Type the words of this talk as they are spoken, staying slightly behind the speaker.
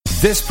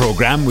This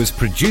programme was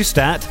produced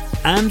at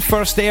and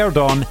first aired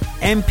on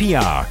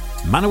MPR,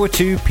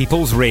 Manawatu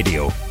People's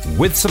Radio,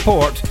 with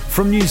support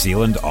from New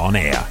Zealand On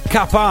Air.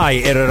 Ka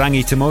pai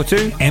Irarangi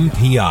Tamotu,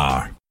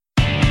 MPR.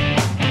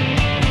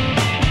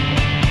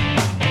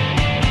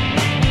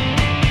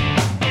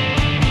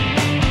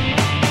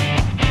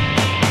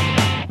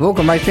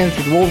 Welcome, my friends,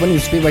 to the award-winning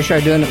Speedway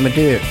show down at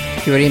Madeira.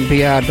 Here at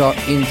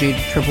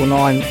NPR.NZ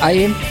 999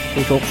 AM,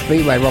 we talk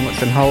Speedway,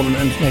 Robertson Holden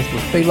International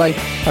Speedway.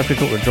 Plus we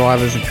talk to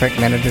drivers and track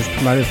managers,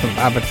 promoters from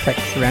other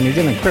tracks around New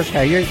Zealand. Chris, how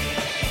are you?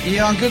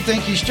 Yeah, I'm good,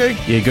 thank you, Stu.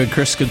 Yeah, good,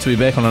 Chris. Good to be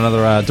back on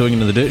another Doing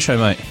Into the Dirt show,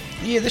 mate.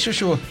 Yeah, that's for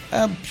sure.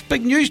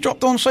 Big news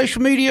dropped on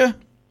social media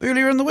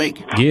earlier in the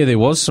week. Yeah, there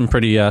was some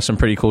pretty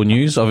cool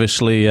news.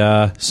 Obviously,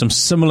 some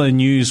similar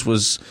news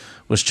was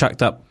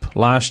chucked up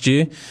last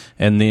year,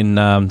 and then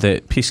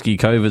that pesky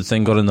COVID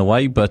thing got in the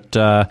way, but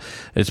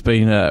it's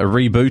been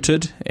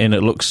rebooted, and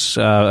it looks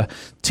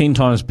 10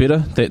 times better.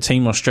 That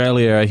Team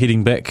Australia are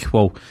heading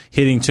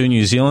to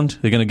New Zealand.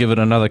 They're going to give it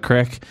another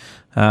crack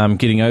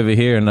getting over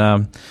here,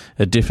 and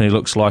it definitely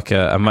looks like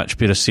a much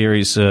better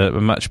series, a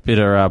much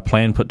better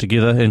plan put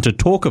together. And to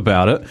talk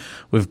about it,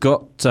 we've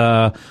got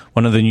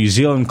one of the New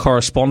Zealand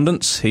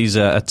correspondents. He's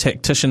a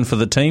tactician for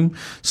the team,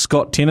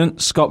 Scott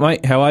Tennant. Scott,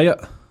 mate, how are you?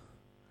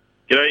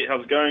 G'day,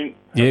 how's it going?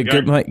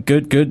 Good, mate.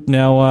 Good.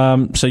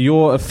 Now, so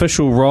your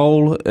official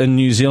role in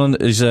New Zealand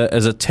is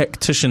as a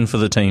tactician for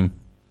the team.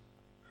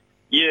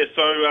 Yeah,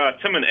 so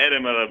Tim and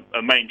Adam are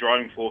a main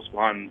driving force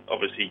behind,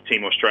 obviously,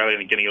 Team Australia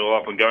and getting it all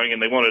up and going,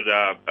 and they wanted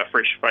a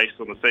fresh face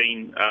on the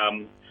scene,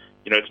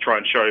 to try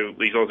and show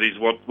these Aussies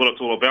what it's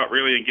all about,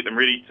 really, and get them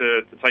ready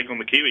to take on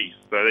the Kiwis.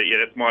 So,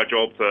 that's my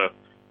job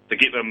to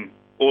get them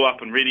all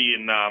up and ready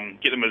and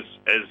get them as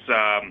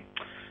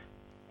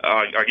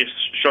I guess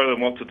show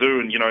them what to do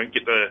and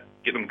get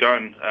them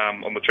going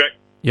on the track.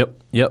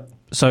 Yep.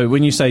 So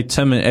when you say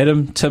Tim and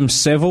Adam, Tim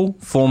Saville,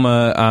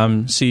 former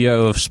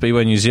CEO of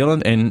Speedway New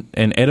Zealand, and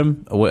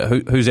Adam,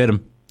 who's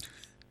Adam?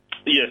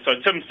 Yeah, so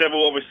Tim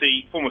Saville,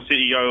 obviously former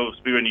CEO of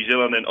Speedway New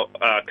Zealand and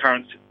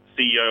current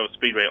CEO of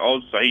Speedway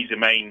Oz. So he's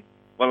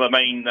one of the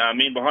main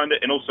men behind it,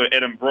 and also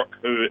Adam Brook,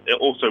 who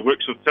also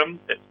works with Tim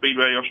at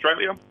Speedway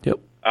Australia. Yep.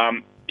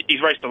 He's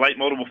raced a late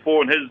model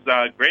before, and his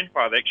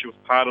grandfather actually was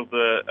part of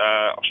the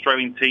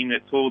Australian team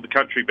that toured the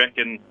country back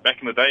in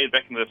the day,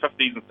 back in the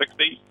 50s and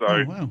 60s.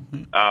 So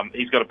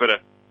he's got a bit of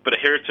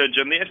heritage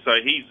in there. So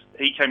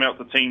he came out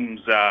to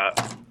teams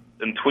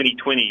in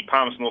 2020,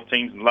 Palmerston North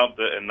teams, and loved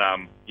it.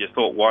 And you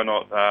thought, why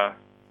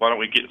don't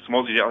we get some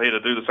Aussies out here to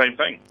do the same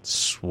thing?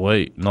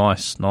 Sweet,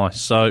 nice.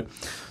 So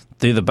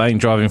they're the main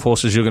driving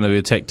forces. You're going to be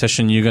a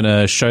tactician. You're going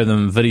to show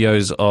them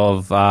videos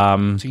of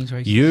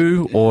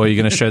you, or you're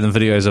going to show them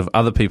videos of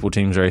other people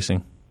teams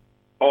racing?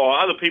 Oh,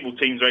 other people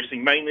teams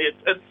racing mainly.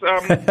 It's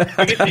I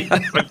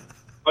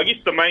guess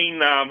the main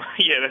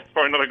that's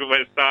probably not a good way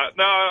to start.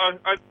 No,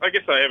 I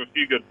guess I have a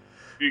few good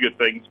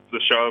things to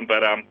show them,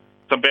 but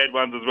some bad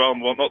ones as well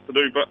and what not to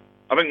do. But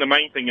I think the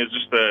main thing is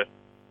just to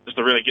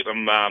really get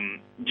them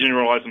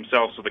generalise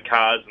themselves with the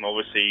cars, and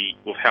obviously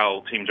with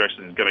how teams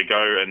racing is going to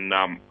go,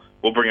 and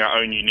we'll bring our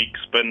own unique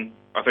spin.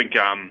 I think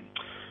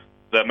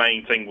the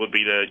main thing would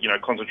be to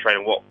concentrate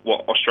on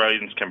what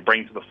Australians can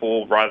bring to the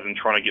fore, rather than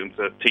trying to get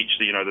them to teach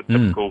the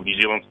typical New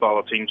Zealand style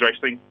of teams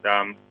racing.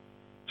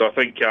 So I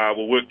think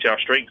we'll work to our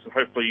strengths, and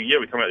hopefully,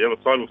 we come out the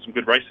other side with some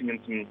good racing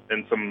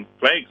and some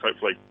flags,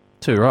 hopefully.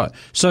 Too right.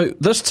 So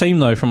this team,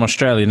 though, from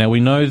Australia, now we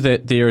know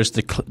that there is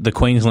the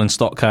Queensland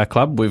STOCKCAR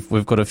Club.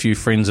 We've got a few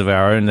friends of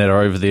our own that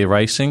are over there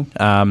racing.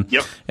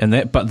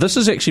 Yep. But this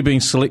is actually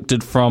being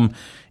selected from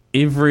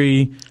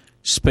every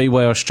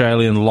Speedway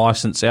Australian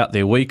licence out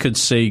there. We could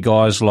see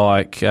guys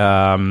like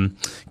Cam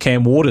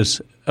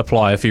Waters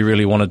apply if he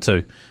really wanted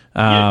to.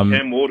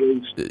 Cam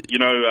Waters,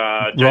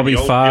 Robbie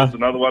Farr,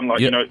 another one.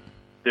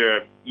 There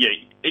are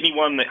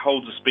anyone that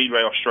holds a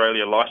Speedway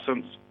Australia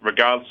licence,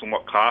 regardless of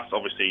what class,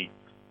 obviously,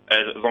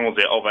 as long as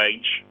they're of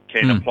age,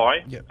 can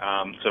apply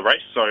to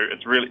race. So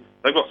it's really,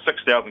 they've got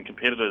 6,000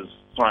 competitors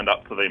signed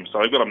up for them, so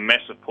they've got a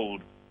massive pool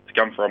to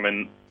come from.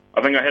 And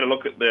I think I had a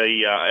look at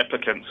the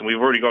applicants, and we've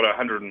already got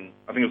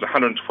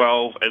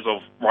 112 as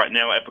of right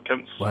now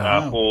applicants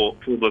for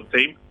the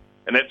team,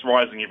 and that's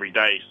rising every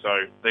day.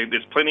 So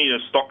there's plenty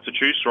of stock to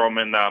choose from,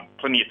 and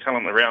plenty of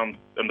talent around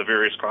in the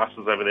various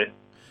classes over there.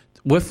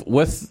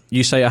 With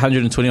you say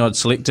 120 odd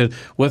selected,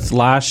 with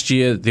last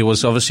year there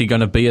was obviously going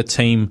to be a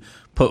team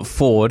put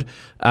forward.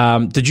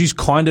 Did you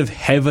kind of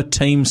have a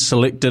team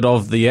selected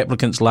of the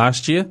applicants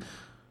last year?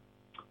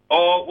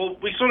 Oh, well,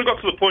 we sort of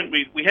got to the point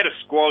we had a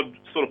squad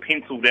sort of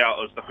penciled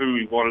out as to who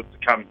we wanted to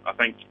come. I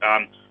think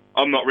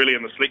I'm not really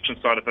on the selection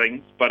side of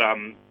things, but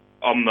I'm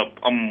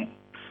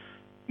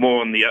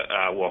more on the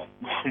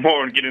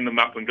more on getting them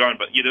up and going.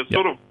 But there's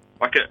sort of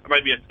like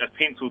maybe a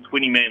penciled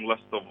 20-man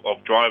list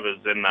of drivers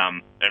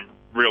and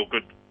real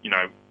good,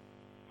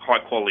 high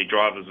quality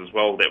drivers as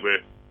well that were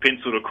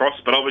penciled across.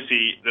 But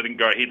obviously they didn't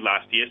go ahead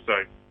last year,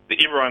 so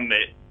everyone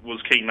that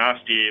was keen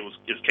last year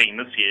is keen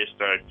this year.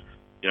 So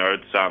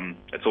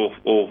it's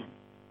all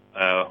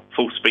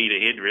full speed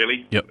ahead,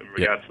 really, in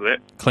regards to that.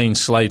 Clean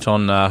slate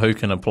on who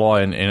can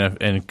apply,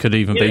 and could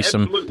even be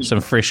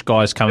some fresh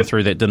guys come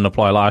through that didn't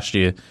apply last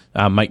year,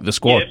 make the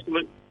squad.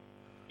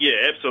 Yeah,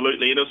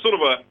 absolutely. And it was sort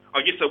of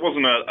I guess it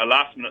wasn't a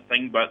last minute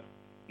thing, but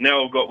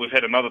now we've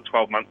had another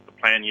 12 months to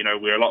plan.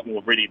 We're a lot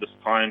more ready this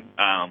time.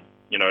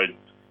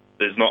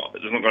 There's not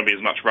going to be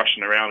as much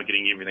rushing around and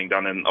getting everything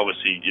done, and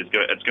obviously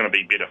it's going to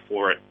be better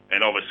for it.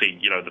 And obviously,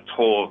 the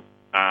tour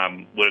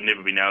would have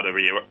never been able to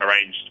be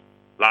arranged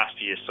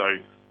last year. So,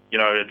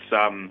 it's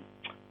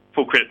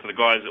full credit to the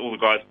guys, all the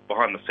guys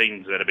behind the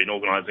scenes that have been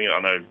organising it. I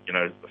know,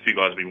 a few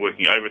guys have been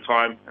working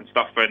overtime and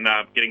stuff, and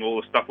getting all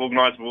the stuff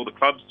organised with all the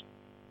clubs.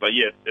 But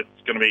yeah, it's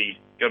going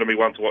to be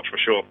one to watch for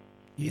sure.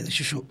 Yeah, that's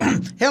for sure.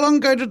 How long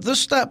ago did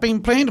this start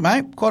being planned,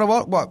 mate? Quite a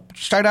while. What,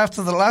 straight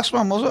after the last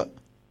one, was it?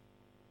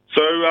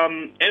 So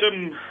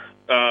Adam,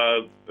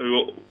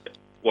 who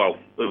works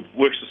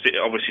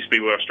for obviously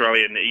Speedway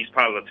Australia, and he's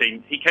part of the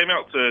team. He came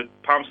out to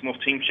Palmerston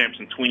North Team Champs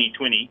in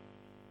 2020,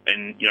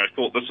 and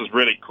thought this was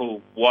really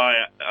cool.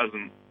 Why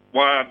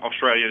aren't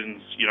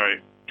Australians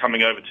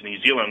coming over to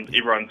New Zealand?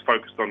 Everyone's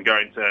focused on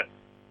going to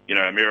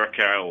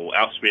America or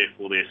elsewhere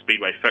for their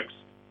speedway fix,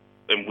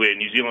 and where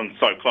New Zealand's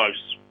so close.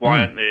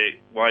 Why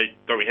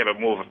don't we have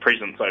more of a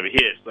presence over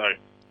here? So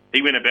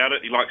he went about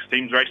it. He likes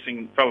teams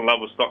racing, fell in love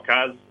with stock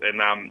cars,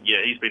 and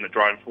he's been a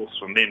driving force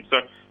from them.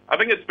 So I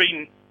think it's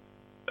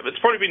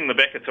probably been in the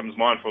back of Tim's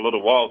mind for a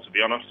little while, to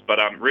be honest. But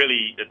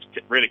it's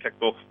really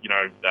kicked off,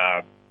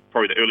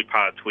 probably the early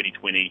part of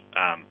 2020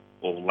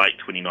 or late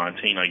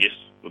 2019, I guess,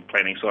 with the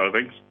planning side of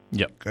things.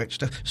 Yep, great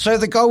stuff. So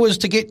the goal is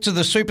to get to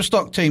the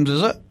SUPERSTOCK teams,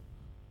 is it?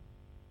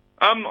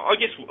 I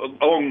guess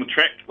along the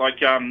track,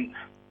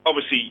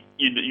 obviously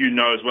you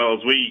know as well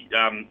as we,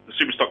 the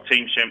SUPERSTOCK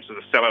Team Champs is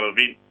a sellout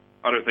event.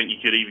 I don't think you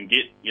could even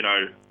get,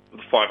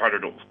 the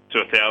 500 to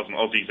 1,000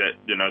 Aussies that,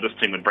 this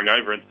team would bring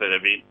over into that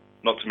event,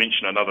 not to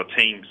mention another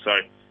team. So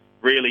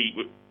really,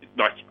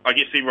 I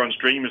guess everyone's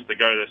dream is to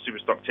go to the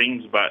SUPERSTOCK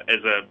teams, but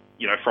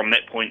from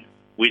that point,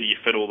 where do you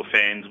fit all the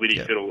fans? Where do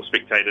you fit all the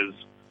spectators?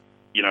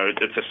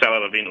 It's a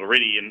sellout event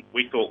already, and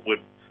we thought we'd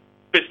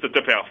best to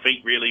dip our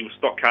feet, really, with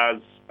stock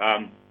cars.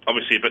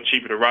 Obviously a bit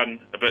cheaper to run,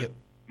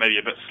 maybe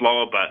a bit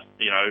slower, but,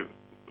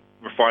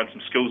 refine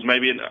some skills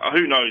maybe. And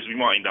who knows, we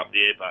might end up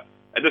there. But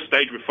at this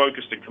stage, we're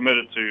focused and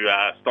committed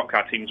to stock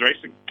car teams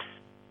racing.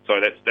 So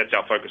that's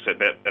our focus at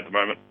the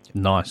moment.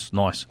 Nice.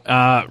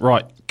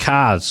 Right,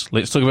 cars.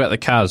 Let's talk about the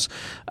cars.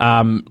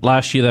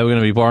 Last year they were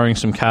going to be borrowing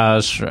some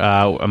cars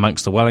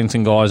amongst the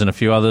Wellington guys and a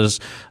few others.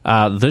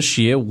 This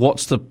year,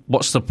 what's the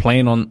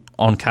plan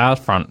on car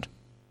front?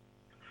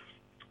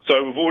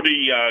 So we've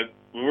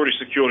already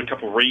secured a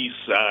couple of Rees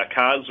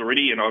cars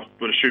already, and I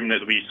would assume that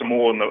there'll be some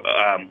more in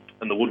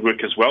the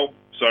woodwork as well.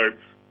 So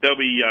they'll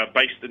be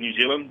based in New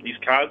Zealand, these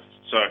cars.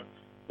 So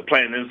the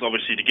plan is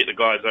obviously to get the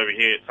guys over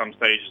here at some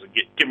stages and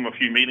give them a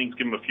few meetings,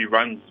 give them a few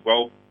runs as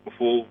well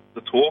before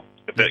the tour,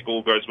 if that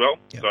all goes well.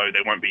 Yep. So they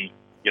won't be,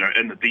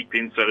 in the deep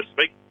end, so to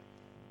speak.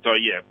 So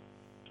yeah,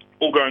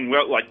 all going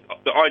well. Like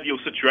the ideal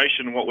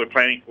situation and what we're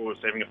planning for is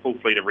having a full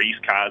fleet of Rees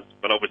cars,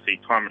 but obviously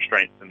time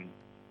restraints and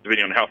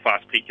depending on how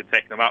fast Pete can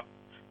tack them up,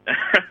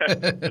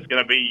 it's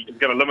going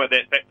to limit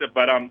that factor.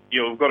 But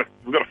we've got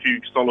a few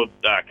solid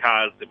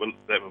cars that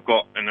we've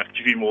got, and a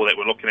few more that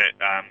we're looking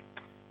at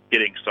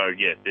getting. So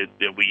yeah,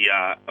 there'll be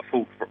a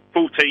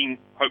full team,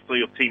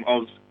 hopefully, of Team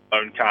Oz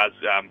owned cars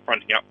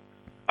fronting up.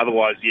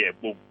 Otherwise, yeah,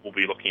 we'll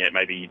be looking at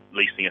maybe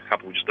leasing a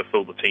couple just to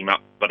fill the team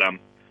up. But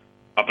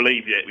I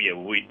believe that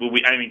we'll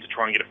be aiming to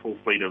try and get a full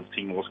fleet of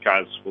Team Oz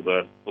cars for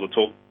the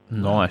tour.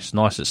 Nice.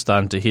 It's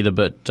starting to hit a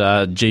bit.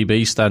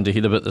 GB's starting to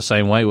hit a bit the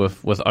same way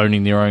with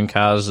owning their own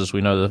cars, as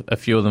we know a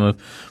few of them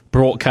have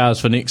brought cars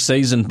for next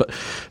season. But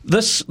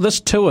this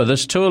tour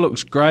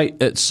looks great.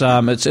 It's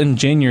in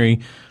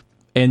January,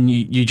 and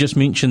you just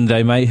mentioned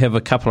they may have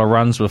a couple of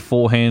runs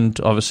beforehand.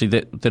 Obviously,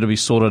 that'll be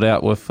sorted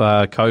out with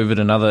COVID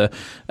and other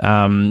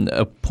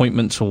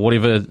appointments or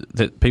whatever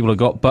that people have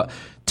got. But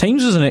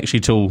teams isn't actually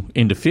till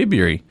end of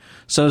February.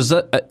 So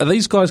are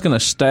these guys going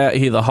to stay out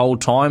here the whole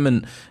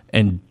time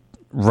and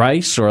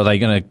race, or are they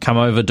going to come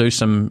over, do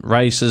some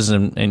races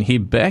and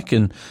head back?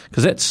 And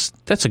because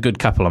that's a good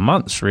couple of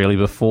months really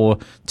before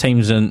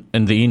teams in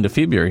the end of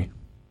February.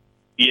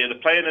 Yeah, the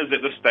plan is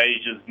at this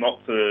stage is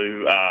not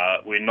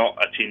to we're not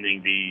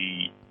attending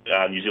the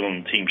New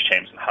Zealand Teams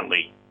Champs in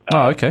Huntly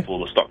for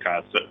the stock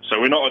cars.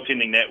 So we're not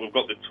attending that. We've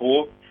got the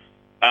tour.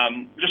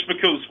 Just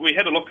because we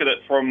had a look at it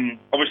from,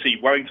 obviously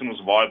Wellington was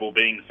viable,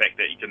 being the fact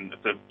that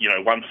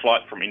it's one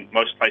flight from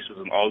most places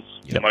in Oz,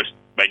 most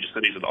major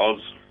cities in Oz.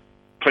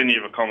 Plenty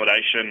of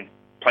accommodation,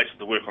 places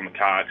to work on the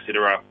car,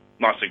 etc.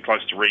 Nice and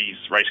close to Rees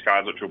race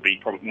cars, which will be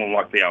probably more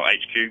likely our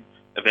HQ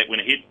if that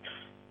went ahead.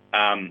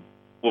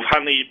 With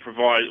Huntly,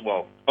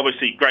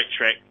 obviously great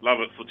track,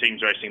 love it for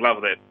teams racing,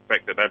 love that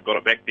fact that they've got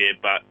it back there,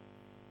 but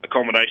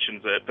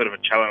accommodation's a bit of a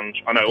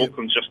challenge. I know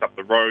Auckland's just up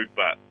the road,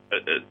 but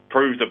it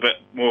proved a bit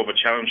more of a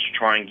challenge to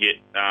try and get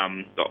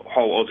the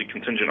whole Aussie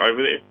contingent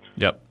over there.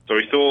 Yep. So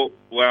we thought,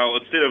 well,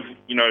 instead of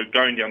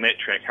going down that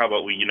track, how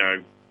about we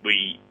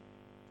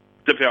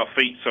dip our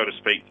feet, so to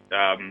speak,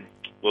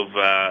 with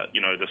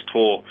this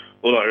tour.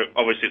 Although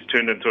obviously it's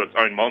turned into its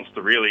own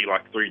monster, really.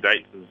 Like 3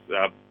 dates is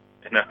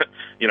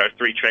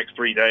 3 tracks,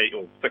 3 days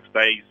or 6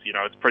 days.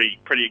 It's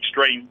pretty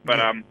extreme. But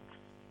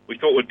we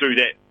thought we'd do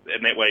that,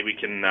 and that way we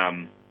can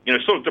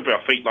sort of dip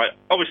our feet. Like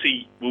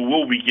obviously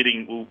we'll be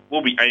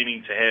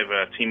aiming to have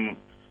a team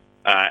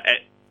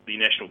at the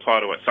national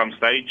title at some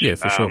stage. Yeah,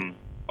 for sure.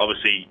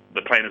 Obviously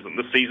the plan isn't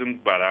this season,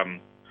 but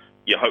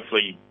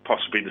hopefully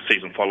possibly the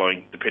season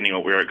following, depending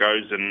on where it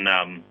goes,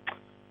 and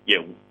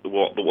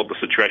what the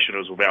situation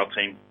is with our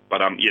team.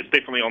 But it's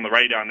definitely on the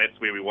radar, and that's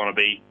where we want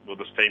to be with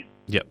this team.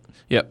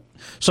 Yep.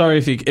 Sorry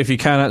if you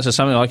can't answer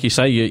something like you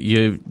say.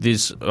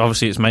 There's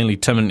obviously it's mainly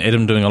Tim and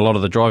Adam doing a lot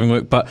of the driving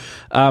work. But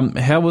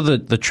how were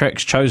the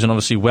tracks chosen?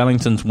 Obviously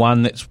Wellington's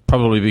one. That's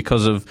probably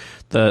because of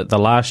the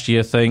last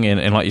year thing,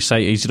 and like you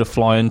say, easy to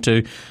fly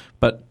into.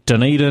 But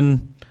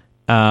Dunedin,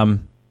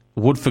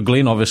 Woodford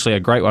Glen, obviously a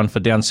great one for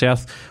down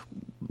south.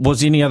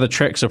 Was any other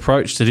tracks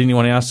approached? Did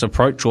anyone else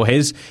approach, or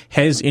has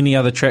any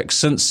other track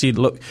since said,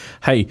 look,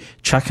 hey,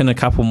 chuck in a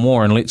couple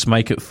more and let's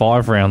make it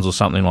 5 rounds or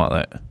something like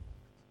that?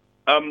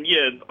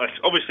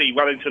 Obviously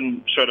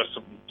Wellington showed us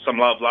some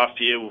love last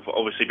year with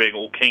obviously being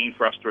all keen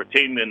for us to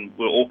attend, and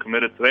we're all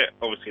committed to that,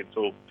 obviously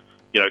until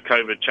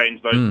COVID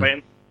changed those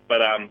plans.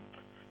 But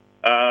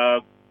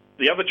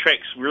the other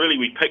tracks really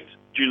we picked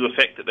due to the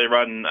fact that they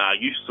run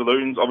youth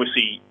saloons.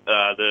 Obviously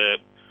the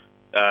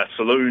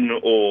saloon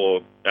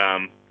or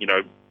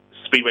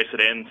speedway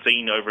sedan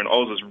scene over in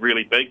Oz is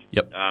really big.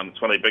 Yep.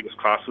 It's one of the biggest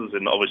classes,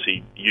 and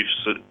obviously youth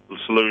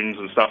saloons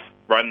and stuff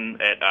run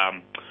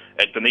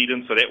at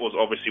Dunedin, so that was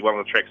obviously one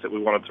of the tracks that we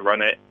wanted to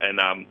run at.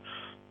 And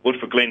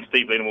Woodford Glen,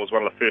 Steve Lennon was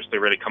one of the first to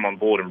really come on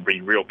board and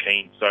be real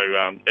keen. So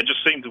it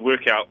just seemed to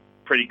work out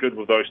pretty good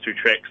with those 2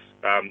 tracks.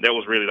 That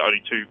was really the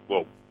only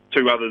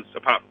 2 others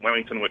apart from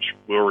Wellington, which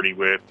we already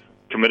were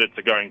committed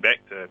to going back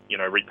to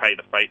repay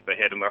the faith they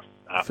had in us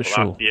for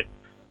last year.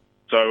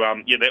 So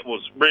that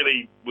was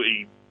really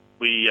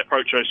we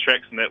approached those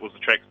tracks, and that was the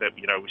tracks that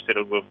we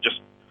settled with just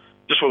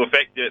for the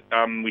fact that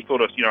we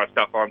thought a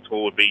South Island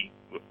tour would be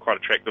quite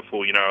attractive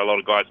for a lot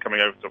of guys coming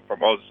over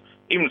from Oz,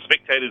 even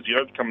spectators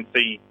to come and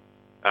see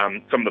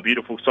some of the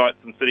beautiful sights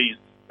and cities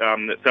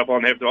that South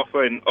Island have to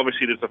offer. And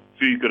obviously there's a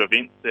few good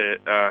events that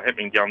are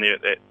happening down there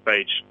at that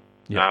stage.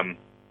 Yep.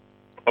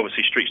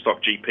 Obviously Street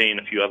Stock GP and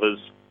a few others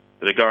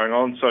that are going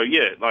on. So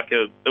it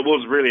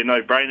was really a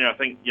no-brainer. I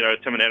think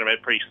Tim and Adam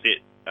had pretty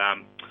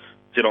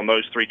set on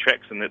those 3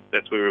 tracks, and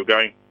that's where we were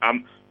going.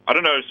 I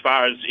don't know as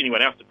far as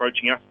anyone else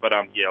approaching us, but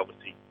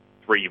obviously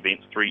 3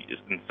 events, 3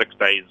 in 6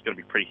 days is going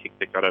to be pretty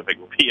hectic. I don't think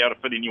we'll be able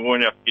to fit any more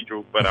in our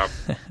schedule, but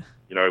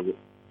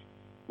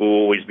we'll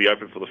always be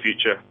open for the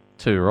future.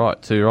 Too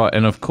right.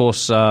 And of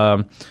course, you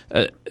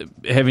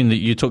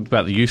talked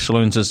about the youth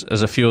saloons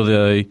as a few of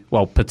the,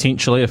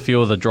 potentially a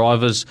few of the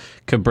drivers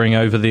could bring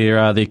over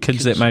their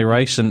kids that may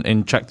race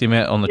and chuck them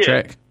out on the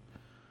track.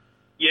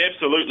 Yeah,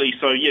 absolutely.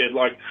 So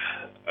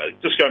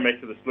just going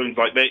back to the saloons,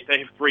 they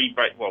have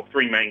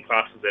 3 main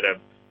classes that are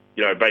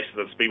based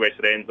on the speedway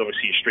sedans.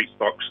 Obviously your street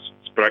stocks,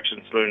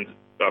 production saloons,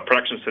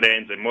 production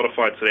sedans and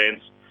modified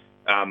sedans,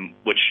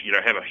 which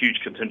have a huge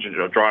contingent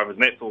of drivers,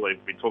 and that's all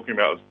they've been talking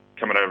about is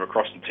coming over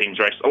across the team's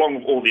race, along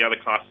with all the other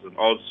classes in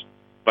Oz.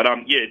 But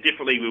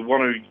definitely we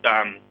want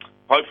to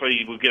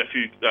hopefully we'll get a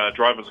few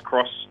drivers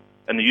across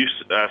in the youth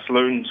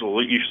saloons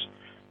or youth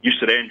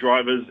sedan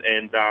drivers,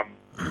 and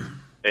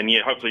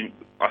hopefully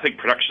I think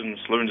production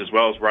saloons as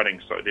well is running,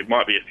 so there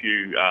might be a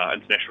few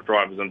international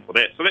drivers in for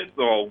that. So that's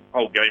the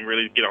whole game,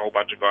 really, to get a whole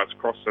bunch of guys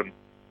across and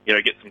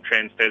get some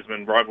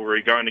Trans-Tasman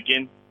rivalry going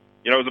again.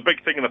 It was a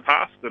big thing in the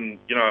past, and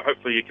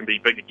hopefully it can be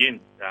big again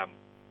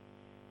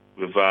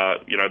with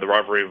the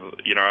rivalry of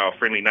our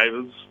friendly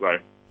neighbours. So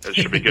it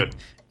should be good.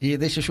 Yeah,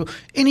 that's for sure.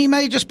 Any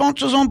major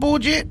sponsors on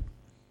board yet?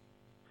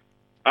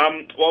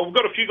 Well, we've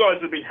got a few guys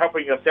that have been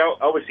helping us out.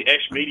 Obviously,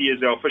 Ash Media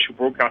is our official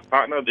broadcast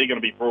partner. They're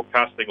going to be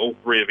broadcasting all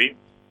 3 events.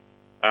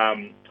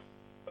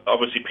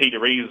 Obviously, Peter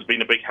Reeves has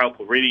been a big help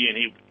already, and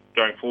he's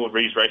going forward,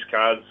 Reeves Race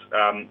Cars,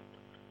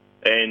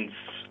 and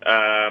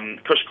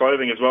Kush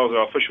Clothing as well as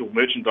our official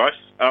merchandise.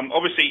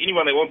 Obviously,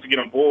 anyone that wants to get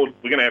on board,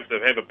 we're going to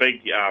have a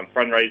big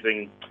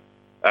fundraising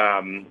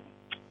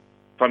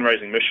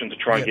mission to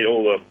try and get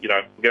all the, we're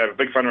going to have a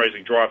big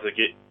fundraising drive to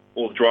get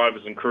all the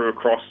drivers and crew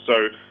across.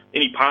 So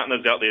any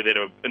partners out there that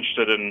are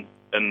interested in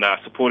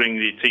supporting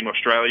the Team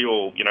Australia,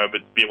 or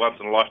but be a once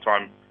in a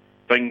lifetime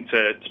thing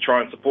to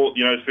try and support,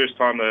 the first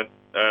time the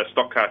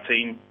stock car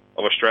team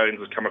of Australians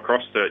has come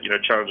across to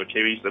challenge the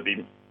Kiwis, that'd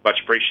be much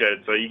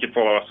appreciated. So you can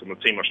follow us on the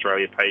Team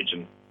Australia page,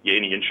 and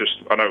any interest.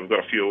 I know we've got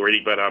a few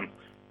already, but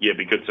it'd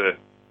be good to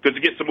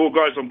get some more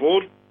guys on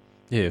board.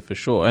 Yeah, for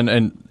sure.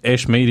 And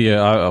Ash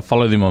Media, I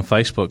follow them on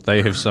Facebook.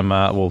 They have some,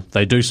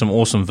 they do some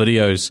awesome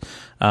videos,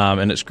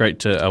 and it's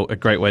a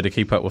great way to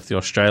keep up with the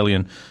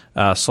Australian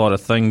side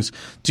of things.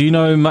 Do you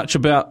know much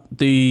about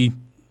the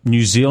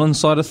New Zealand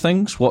side of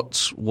things?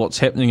 What's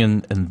happening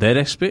in that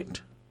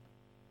aspect?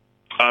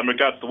 In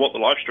regards to what, the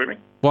live streaming?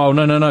 Well,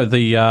 no.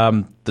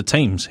 The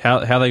teams. How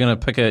are they going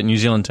to pick a New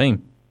Zealand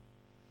team?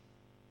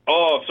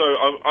 Oh, so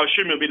I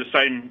assume it'll be the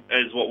same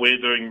as what we're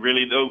doing,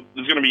 really.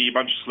 There's going to be a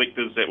bunch of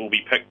selectors that will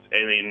be picked,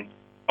 and then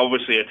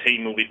obviously a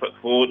team will be put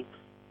forward.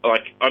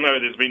 Like, I know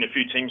there's been a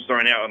few teams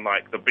thrown out and,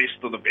 like, the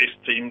best of the best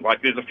team.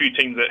 Like, there's a few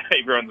teams that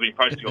everyone's been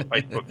posting on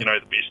Facebook, the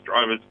best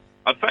drivers.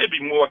 I'd say it'd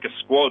be more like a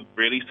squad,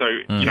 really. So,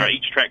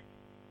 each track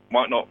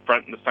might not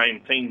front in the same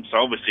team. So,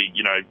 obviously,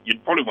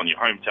 you'd probably want your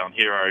hometown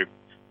hero.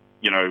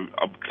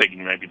 I'm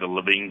thinking maybe the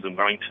Levines and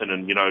Wellington,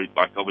 and,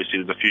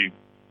 obviously there's a few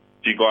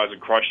guys in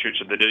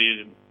Christchurch at the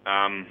division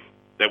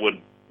that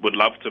would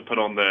love to put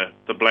on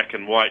the black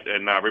and white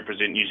and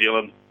represent New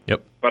Zealand.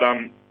 Yep. But,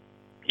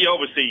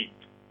 obviously,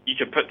 you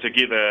can put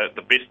together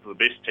the best of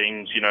the best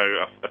teams,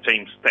 a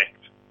team stacked,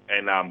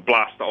 and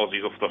blast the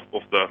Aussies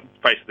off the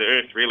face of the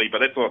earth, really. But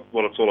that's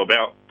what it's all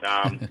about.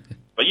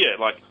 But yeah,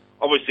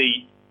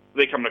 obviously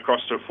they're coming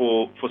across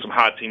for some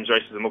hard teams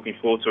races and looking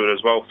forward to it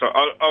as well. So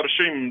I'd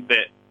assume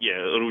that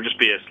it'll just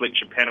be a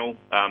selection panel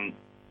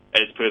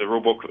as per the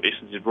rulebook,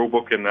 SNZ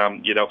rulebook, and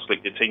they'll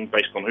select their team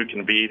based on who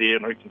can be there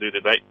and who can do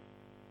the date.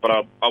 But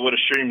I would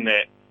assume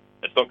that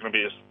it's not going to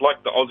be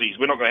like the Aussies.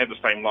 We're not going to have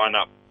the same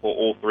lineup for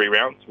all 3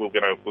 rounds. We're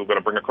going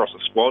to bring across a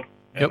squad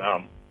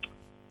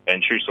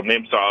and choose from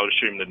them. So I would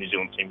assume the New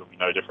Zealand team will be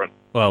no different.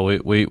 Well,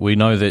 we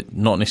know that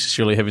not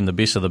necessarily having the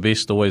best of the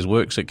best always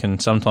works. It can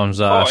sometimes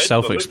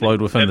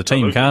self-explode within the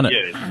team, can't it?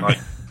 Yeah,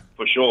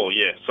 for sure.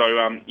 Yeah. So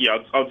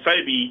I'd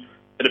say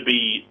it'd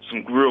be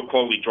some real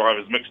quality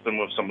drivers mixed in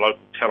with some local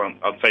talent.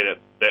 I'd say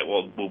that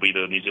will be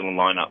the New Zealand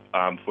lineup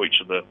for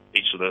each of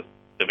the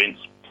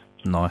events.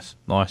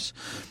 Nice.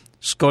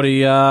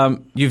 Scotty,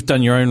 you've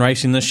done your own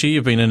racing this year.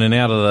 You've been in and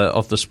out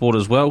of the sport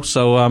as well.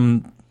 So,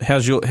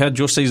 how'd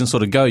your season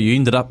sort of go? You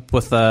ended up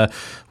with a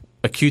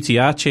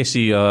QTR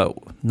chassis,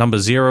 number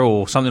 0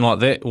 or something like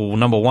that, or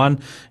number 1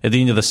 at the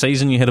end of the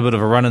season. You had a bit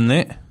of a run in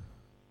that.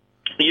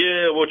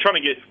 Yeah, we're trying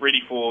to get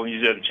ready for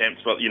New Zealand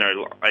champs, but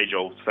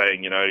age-old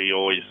saying, you're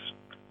always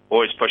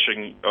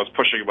pushing. I was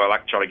pushing my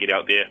luck trying to get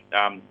out there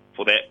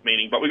for that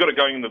meeting, but we got it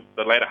going in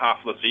the latter half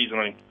of the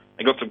season.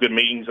 I got some good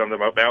meetings under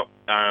my belt.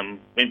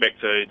 Went back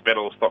to the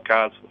Battle of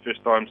STOCKCAR for the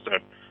first time, so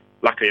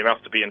lucky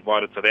enough to be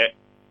invited to that.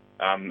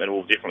 And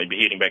we'll definitely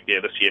be heading back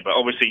there this year. But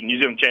obviously,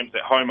 New Zealand champs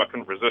at home, I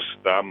couldn't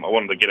resist. I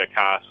wanted to get a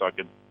car so I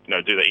could,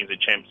 do the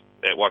NZ champs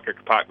at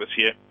Waikato Park this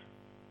year.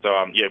 So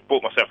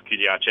bought myself a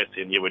QTR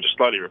chassis, and we're just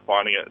slowly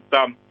refining it.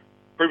 It's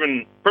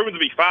proven to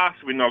be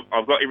fast when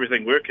I've got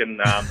everything working.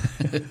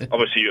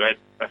 Obviously, you had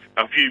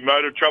a few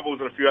motor troubles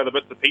and a few other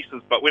bits and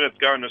pieces, but when it's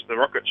going, it's the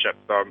rocket ship.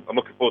 So I'm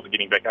looking forward to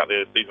getting back out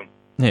there this season.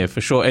 Yeah,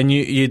 for sure. And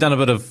you done a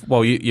bit of,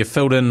 you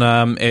filled in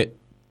at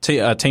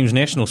Teams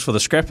Nationals for the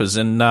Scrappers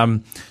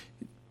and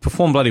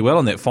performed bloody well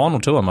in that final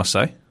too, I must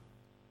say.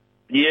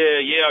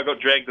 Yeah, I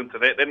got dragged into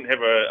that. They didn't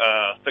have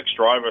a fixed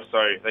driver,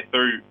 so they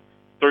threw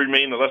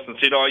me in the list and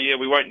said,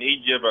 we won't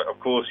need you, but of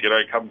course,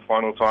 come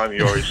final time,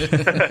 you always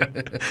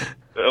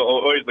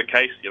always the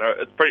case.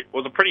 It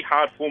was a pretty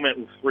hard format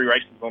with 3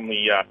 races on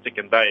the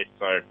second day,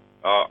 so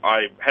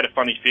I had a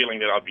funny feeling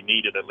that I'd be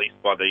needed at least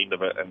by the end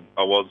of it, and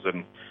I was.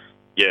 And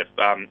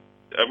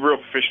a real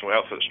professional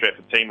outfit,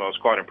 Stratford team. I was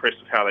quite impressed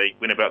with how they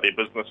went about their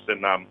business,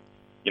 and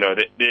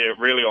they're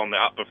really on the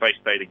upper face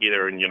day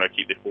together, and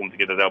keep their form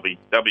together. They'll be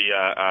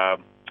a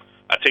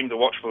team to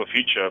watch for the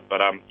future.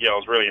 But I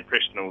was really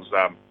impressed, and it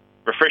was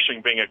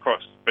refreshing being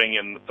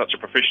in such a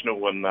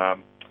professional and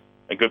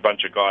good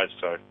bunch of guys.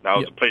 So it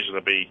was a pleasure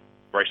to be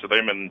race with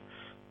them, and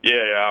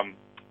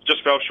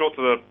just fell short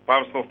to the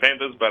Palmerston North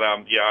Panthers, but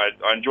I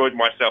enjoyed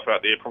myself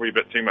out there probably a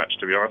bit too much,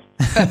 to be honest.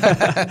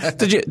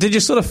 Did you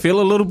sort of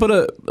feel a little bit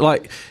of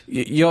like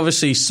you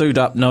obviously suit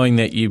up knowing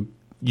that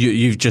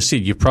you've just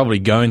said you're probably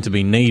going to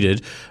be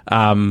needed.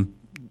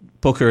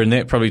 Booker and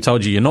that probably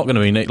told you you're not going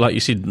to be like you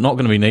said, not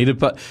going to be needed,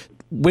 but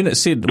when they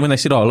said,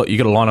 oh look, you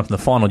got to line up in the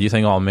final, do you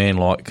think, oh man,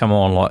 like come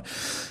on, like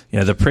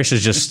the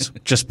pressure's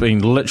just been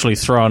literally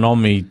thrown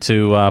on me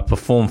to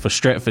perform for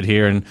Stratford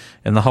here, and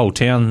the whole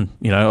town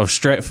of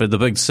Stratford, the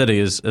big city,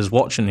 is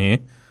watching here.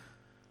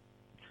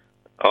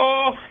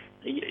 Oh,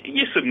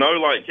 yes and no.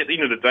 Like at the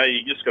end of the day,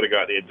 you just got to go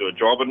out there and do a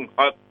job. And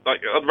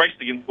I'd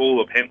raced against all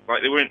the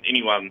there weren't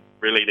anyone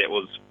really that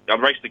was.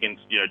 I'd raced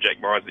against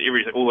Jack Myers,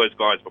 all those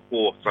guys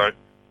before, so.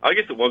 I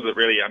guess it wasn't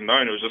really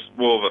unknown. It was just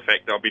more of a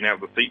fact that I've been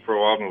out of the seat for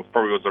a while, and it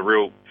probably was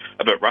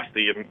a bit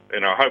rusty.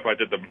 And I hope I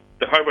did the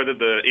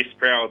S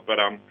proud, but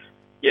I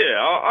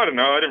don't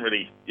know. I didn't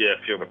really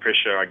feel the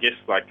pressure. I guess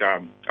I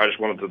just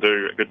wanted to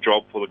do a good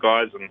job for the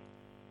guys and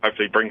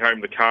hopefully bring home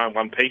the car in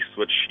one piece,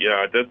 which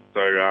I did.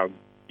 So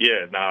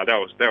that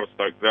was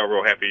stoked. They were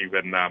real happy,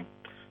 and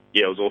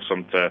it was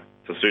awesome to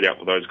suit out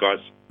with those guys.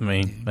 I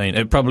mean,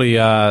 it probably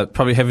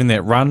having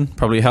that run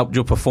probably helped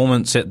your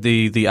performance at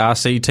the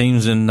RC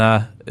teams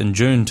in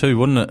June too,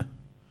 wouldn't it?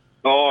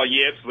 Oh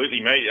yeah,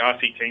 absolutely, mate.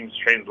 RC teams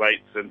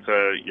translates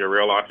into your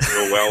real life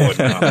real well,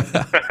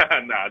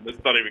 and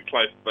it's not even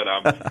close. But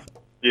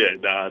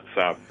it's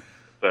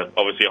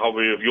obviously a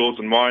hobby of yours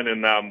and mine,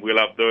 and we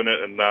love doing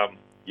it. And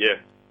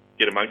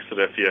get amongst it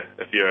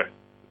if you're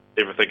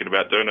ever thinking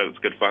about doing it, it's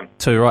good fun.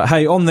 Too right.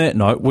 Hey, on that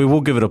note, we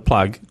will give it a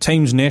plug.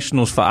 Teams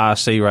Nationals for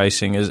RC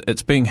racing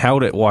it's being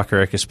held at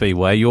Waikaraka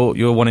Speedway.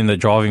 You're one of the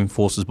driving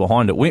forces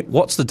behind it.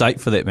 What's the date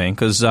for that, man?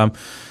 Because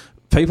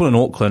people in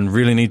Auckland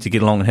really need to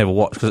get along and have a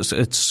watch, because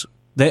it's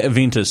that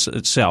event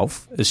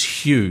itself is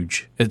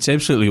huge. It's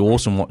absolutely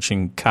awesome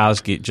watching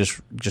cars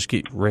just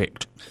get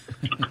wrecked.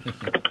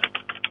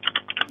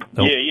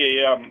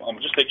 Yeah. I'm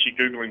just actually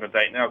Googling the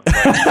date now.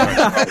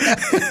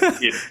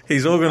 Yeah.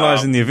 He's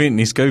organising the event and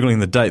he's Googling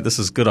the date. This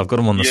is good. I've got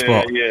him on the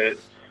spot. Yeah.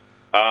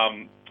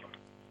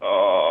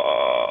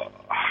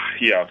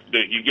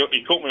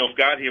 You caught me off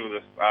guard here with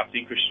this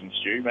RC question,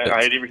 Stu. Man,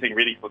 I had everything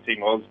ready for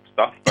Team Oz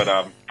stuff, but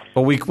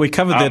well, we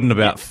covered that in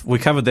about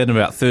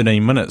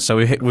 13 minutes, so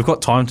we've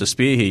got time to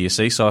spare here. You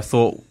see, so I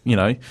thought,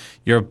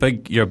 you're a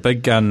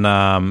big gun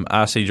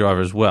RC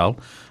driver as well.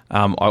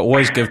 I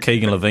always give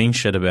Keegan Levine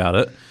shit about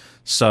it.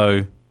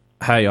 So,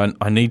 hey,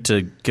 I need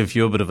to give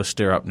you a bit of a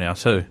stir up now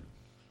too.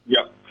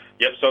 Yep.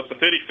 So it's the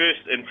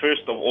 31st and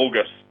 1st of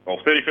August, or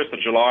 31st of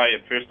July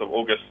and 1st of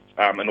August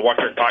in the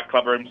Waikato Park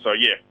Club Room. So,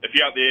 yeah, if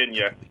you're out there and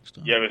you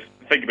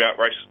think about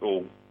race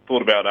or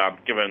thought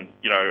about giving,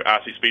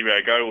 RC Speedway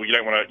a go, or you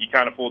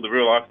can't afford the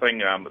real life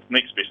thing, it's the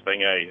next best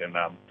thing, eh? And,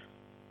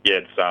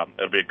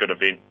 it'll be a good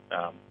event.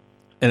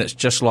 And it's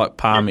just like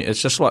Palmy.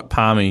 It's just like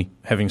Palmy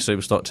having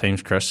Superstock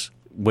teams, Chris.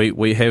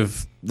 We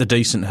have the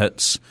decent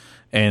hits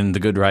and the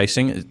good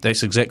racing.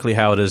 That's exactly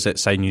how it is at,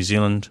 say, New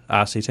Zealand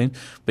RC team.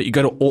 But you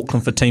go to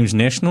Auckland for Teams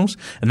Nationals,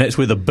 and that's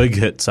where the big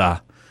hits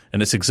are.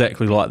 And it's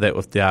exactly like that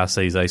with the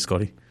RCs, eh,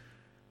 Scotty?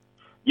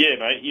 Yeah,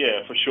 mate,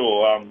 yeah, for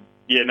sure.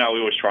 We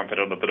always try and put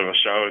on a bit of a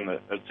show, and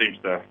it seems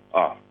to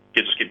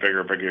just get bigger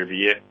and bigger every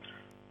year.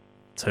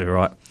 Too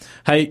right.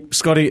 Hey,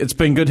 Scotty, it's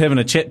been good having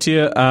a chat to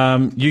you.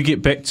 You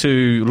get back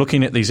to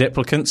looking at these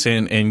applicants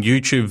and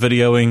YouTube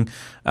videoing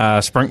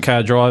sprint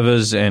car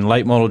drivers and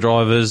late model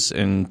drivers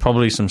and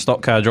probably some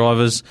stock car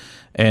drivers,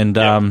 and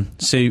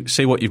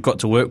see what you've got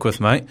to work with,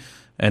 mate.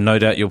 And no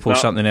doubt you'll pull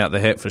something out the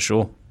hat for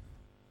sure.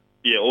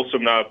 Yeah,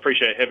 awesome. No,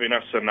 appreciate having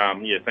us, and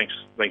thanks,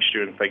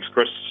 Stuart, and thanks,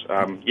 Chris.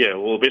 All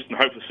the best, and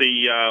hope to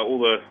see all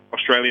the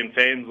Australian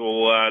fans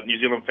or New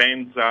Zealand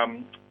fans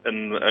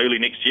in early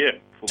next year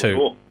for the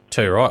tour.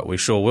 Too right, we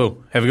sure will.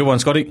 Have a good one,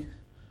 Scotty.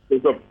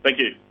 Good. Thank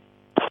you.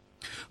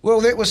 Well,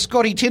 that was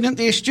Scotty Tennant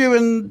there, Stu,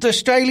 and the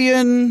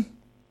Australian...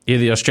 Yeah,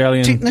 the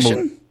Australian...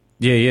 Technician?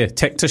 Well,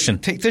 tactician.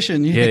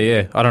 Tactician, yeah.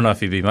 Yeah. I don't know if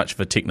he'd be much of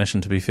a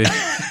technician, to be fair.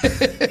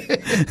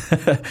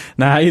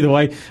 Either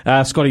way,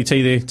 Scotty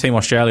T there, Team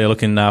Australia,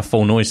 looking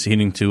full noise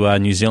heading to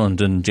New Zealand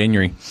in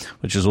January,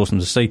 which is awesome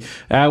to see.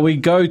 We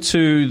go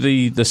to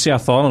the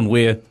South Island,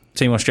 where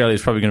Team Australia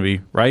is probably going to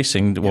be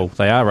racing. Well,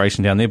 they are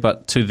racing down there,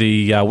 but to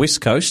the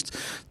West Coast,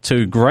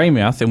 to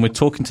Greymouth, and we're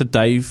talking to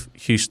Dave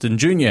Houston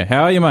Jr.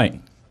 How are you, mate?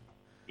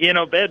 Yeah,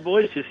 not bad,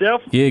 boys.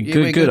 Yourself? Yeah,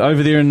 good.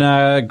 Over there in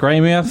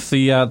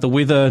Greymouth, the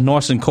weather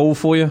nice and cool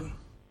for you?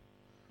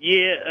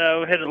 Yeah,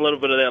 we had a little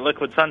bit of that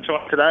liquid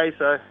sunshine today,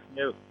 so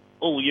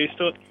all used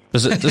to it.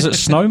 Does it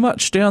snow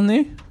much down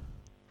there?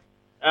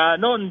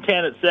 Not in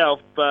town itself,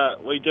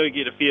 but we do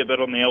get a fair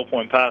bit on the L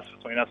Point Pass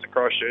between us and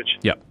Christchurch.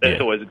 Yep.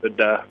 That's always a good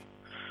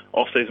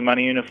off-season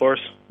money unit for us.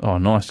 Oh,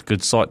 nice.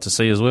 Good sight to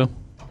see as well.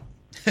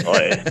 Oh,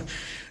 yeah.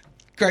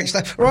 Great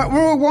stuff. Right,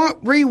 we'll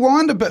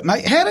rewind a bit,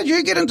 mate. How did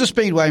you get into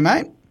Speedway,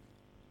 mate?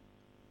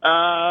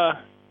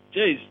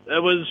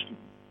 It was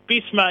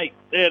best mate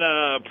at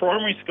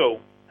primary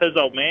school. His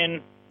old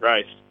man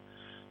raced.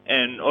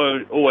 And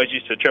I always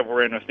used to travel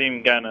around with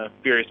them, going to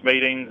various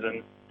meetings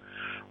and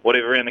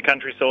whatever around the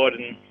countryside.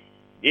 And,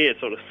 it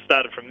sort of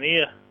started from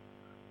there.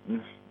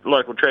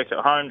 Local track at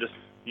home, just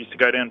used to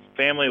go down for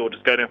family or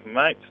just go down for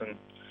mates, and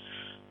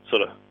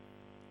sort of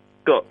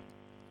got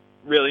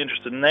really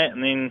interested in that.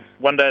 And then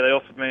one day they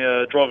offered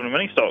me driving a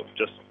mini stock.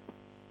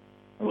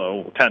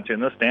 Can't turn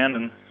this down.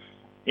 And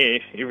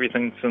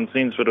everything since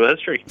then's sort of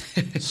history.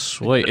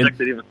 Sweet.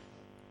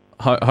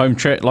 Home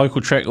track, local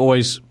track,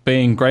 always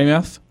being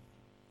Greymouth?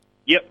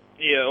 Yep.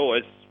 Yeah,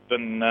 always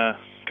been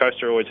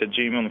coaster. Always had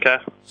GM on the car.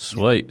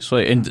 Sweet.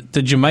 And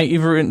did your mate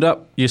ever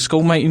your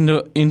schoolmate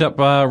end up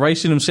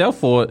racing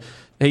himself, or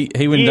he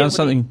went and done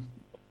something?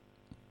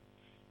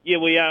 Yeah,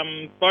 we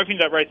both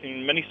ended up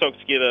racing mini stocks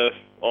together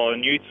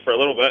on youth for a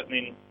little bit, and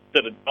then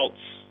did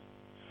adults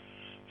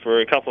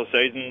for a couple of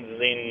seasons, and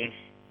then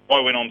I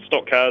went on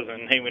stock cars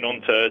and he went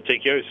on to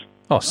TQs.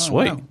 Oh,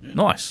 sweet. Oh,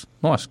 wow.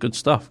 Nice. Good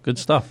stuff.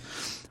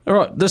 All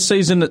right, this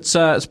season it's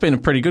been a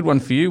pretty good one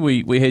for you.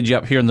 We had you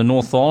up here in the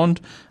North Island.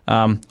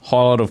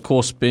 Highlight, of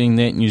course, being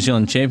that New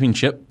Zealand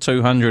Championship,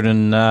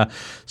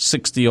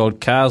 260-odd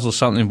cars or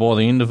something by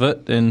the end of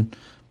it. And,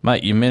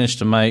 mate, you managed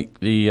to make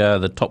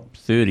the top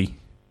 30.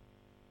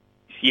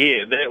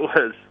 Yeah, that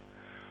was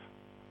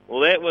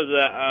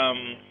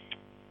a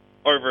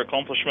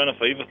over-accomplishment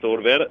if I ever thought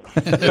about it.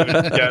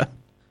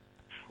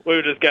 We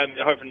were just going,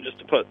 hoping just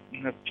to put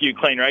a few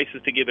clean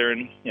races together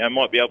and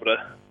might be able to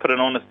put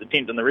an honest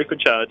attempt in the record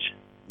charge.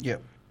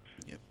 Yep.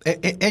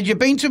 Had you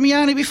been to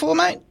Miami before,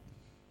 mate?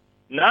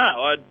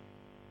 No,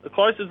 the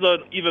closest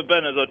I'd ever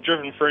been is I'd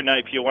driven through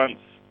Napier once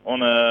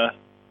on a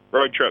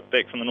road trip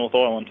back from the North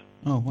Island.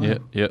 Oh, wow.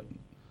 Yep.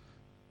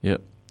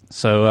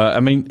 So, I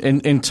mean,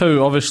 in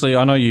two, obviously,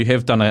 I know you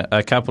have done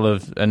a couple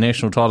of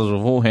national titles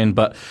beforehand,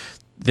 but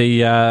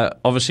the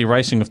obviously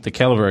racing with the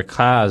calibre of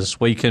cars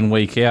week in,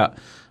 week out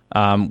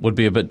would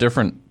be a bit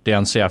different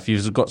down south.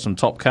 You've got some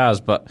top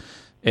cars, but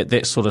at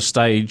that sort of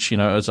stage,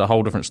 it's a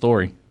whole different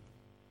story.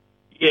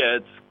 Yeah,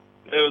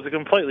 it was a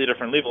completely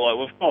different level.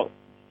 Like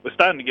we're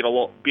starting to get a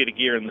lot better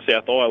gear in the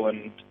South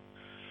Island,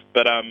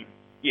 but having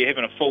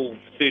a full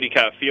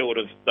 30-car field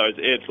of those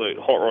absolute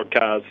hot rod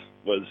cars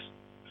was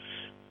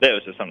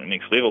just something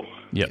next level.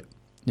 Yeah.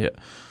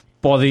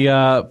 By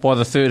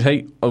the third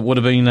heat, it would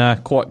have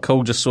been quite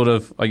cool, just sort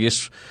of, I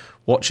guess,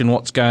 watching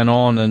what's going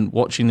on and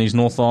watching these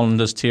North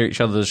Islanders tear each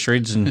other to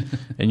shreds, and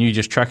you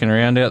just trucking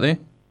around out there.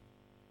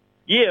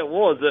 Yeah, it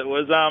was. It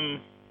was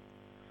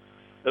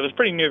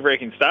pretty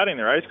nerve-wracking starting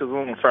the race because we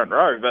were on the front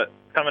row, but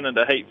coming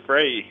into heat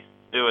 3,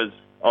 I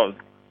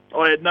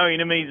had no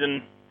enemies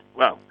and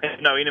no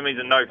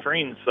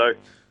friends, so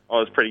I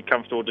was pretty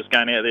comfortable just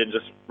going out there and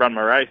just run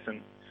my race.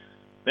 And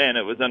man,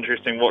 it was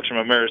interesting watching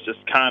my mirrors just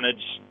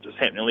carnage just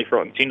happening left,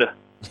 right, and centre.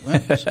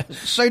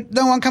 So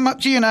no one come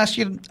up to you and ask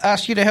you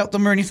to help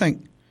them or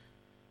anything?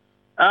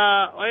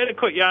 I had a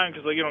quick yarn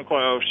because I get on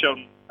quite well with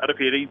Sheldon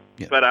Adapedi,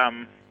 but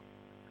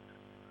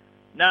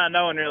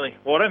no one really.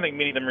 Well, I don't think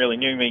many of them really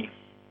knew me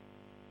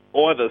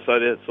either, so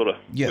that sort of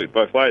went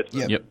both ways.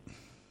 Yep.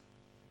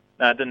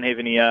 No, I didn't have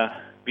any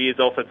beers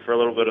offered for a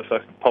little bit of a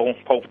pole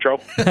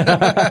patrol.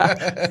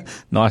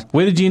 Nice.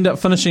 Where did you end up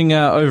finishing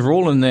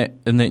overall in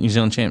that New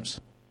Zealand Champs?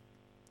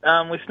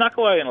 We snuck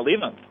away in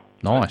 11th.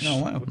 Nice.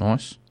 Oh, wow.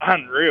 Nice.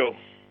 Unreal.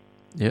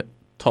 Yep.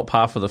 Top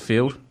half of the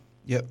field.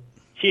 Yep.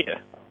 Yeah.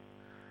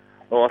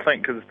 Well, I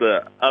think because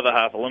the other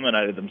half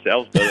eliminated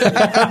themselves, but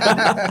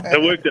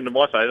it worked into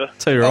my favour.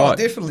 Too right. Oh,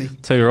 definitely.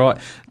 Too right.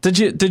 Did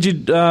you?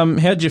 How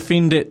did you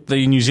fend at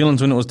the New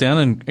Zealand's when it was down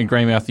in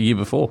Greymouth the year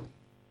before?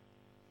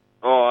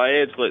 Oh,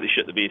 I absolutely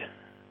shit the bed.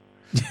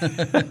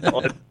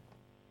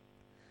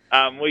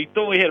 We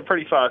thought we had a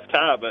pretty fast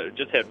car, but it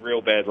just had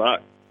real bad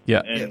luck.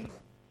 Yeah. And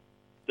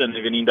didn't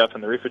even end up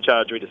in the reefer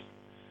charge. We just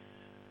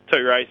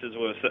 2 races we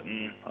were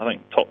sitting, I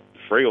think, top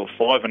 3 or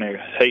 5 in our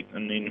heat,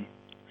 and then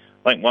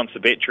I think once the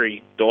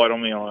battery died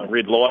on me on a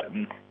red light,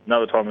 and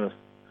another time the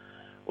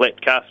lap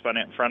car spun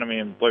out in front of me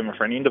and blew my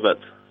front end a bit.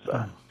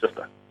 So it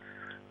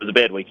was a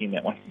bad weekend,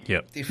 that one.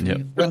 Yep.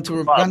 Definitely. One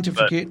to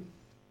forget.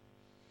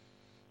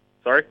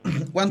 Sorry?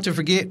 One to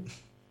forget.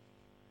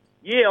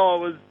 Yeah, it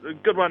was a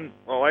good one.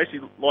 Well, I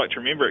actually like to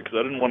remember it because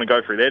I didn't want to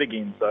go through that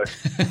again. So.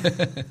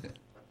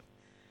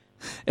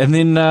 And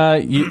then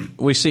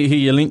we see here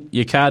you link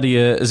your car to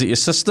is it your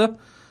sister?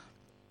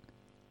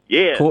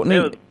 Yeah.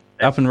 Courtney,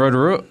 up in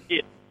Rotorua?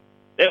 Yeah,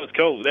 that was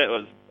cool.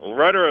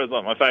 Rotorua was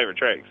like my favourite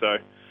track. So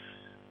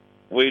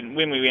when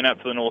we went up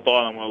to the North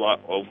Island, we were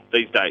like, well,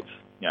 these dates,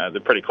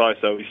 they're pretty close.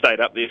 So we stayed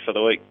up there for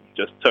the week,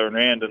 just touring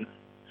around, and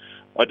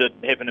I did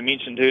happen to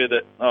mention to her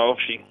that, if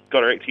she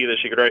got her act together,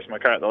 she could race my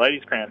car at the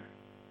Ladies' Crown.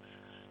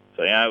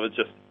 So, it was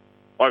just,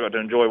 I got to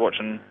enjoy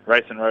watching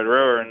racing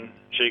Rotorua, and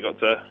she got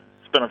to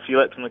spin a few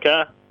laps in the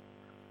car.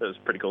 It was a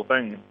pretty cool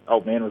thing.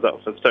 Old man was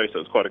up with us too, so it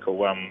was quite a cool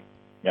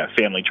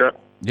family trip.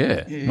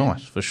 Yeah,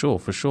 nice, for sure.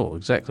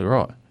 Exactly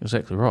right.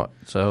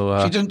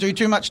 So she didn't do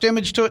too much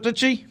damage to it, did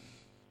she?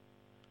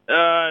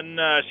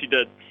 No, she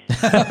did.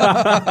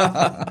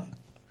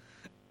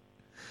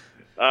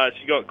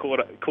 She got caught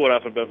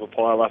up in a bit of a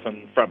pile up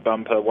in front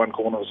bumper. One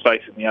corner was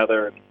facing the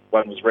other, and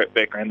one was wrapped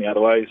back around the other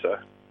way. So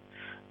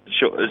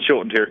it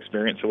shortened her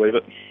experience a wee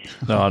bit.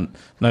 No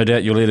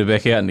doubt you'll let her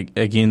back out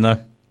again,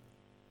 though.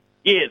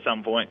 Yeah, at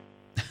some point.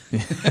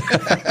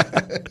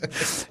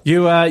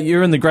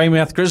 You're in the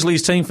Greymouth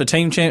Grizzlies team for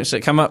team champs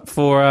that come up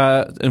for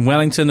in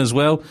Wellington as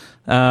well.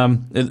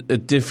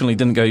 It definitely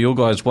didn't go your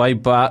guys' way,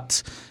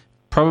 but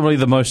probably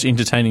the most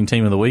entertaining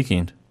team of the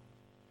weekend.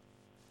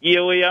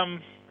 Yeah, we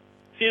said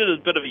it was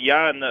a bit of a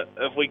yarn that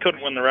if we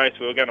couldn't win the race,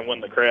 we were going to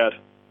win the crowd.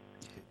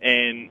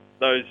 And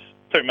those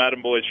 2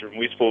 Martin boys from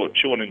Westport,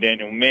 Sean and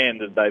Daniel, man,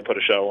 did they put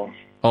a show on.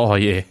 Oh,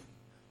 yeah.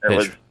 It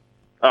was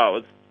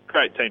a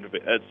great team to be.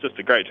 It's just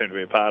a great team to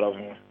be a part of.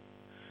 And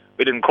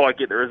we didn't quite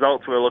get the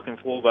results we were looking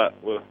for, but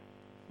we're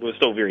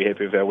still very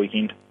happy with our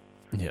weekend.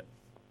 Yeah,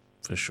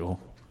 for sure.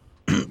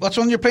 What's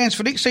on your plans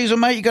for next season,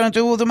 mate? You going to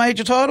do all the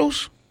major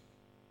titles?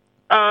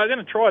 I'm going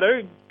to try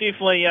to.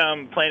 Definitely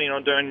planning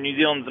on doing New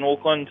Zealand's in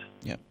Auckland.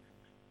 Yep.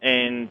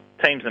 And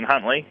teams in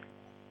Huntly.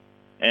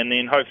 And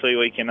then hopefully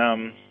we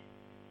can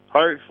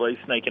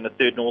sneak in a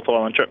 3rd North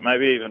Island trip,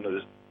 maybe, even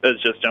if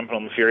it's just jumping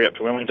on the ferry up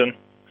to Wellington.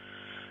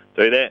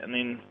 Do that, and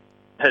then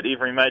hit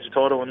every major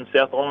title in the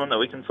South Island that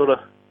we can sort of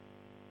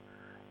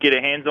get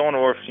our hands on,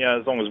 or if,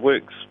 as long as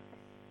works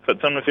fits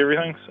in with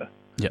everything. So.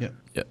 Yeah.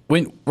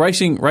 When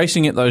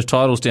racing at those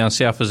titles down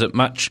south, is it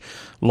much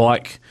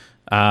like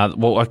kind of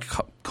like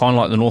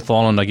the North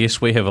Island? I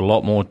guess we have a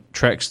lot more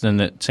tracks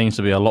than it seems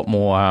to be a lot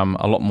more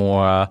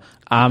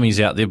armies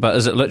out there. But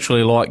is it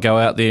literally like go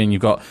out there and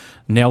you've got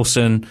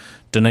Nelson,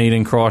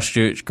 Dunedin,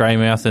 Christchurch,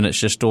 Greymouth, and it's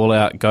just all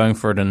out going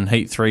for it in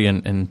Heat 3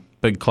 and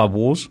big club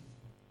wars?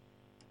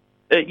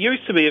 It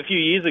used to be a few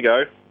years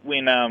ago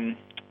when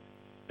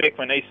back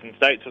when Eastern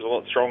States was a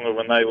lot stronger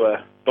when they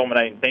were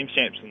dominating team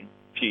champs. And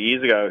a few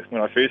years ago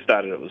when I first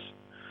started, it was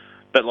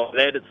a bit like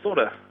that. It's sort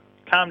of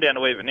calmed down a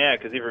wee bit now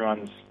because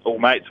everyone's all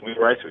mates and we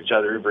race with each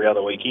other every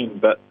other weekend.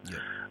 But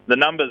the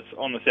numbers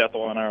on the South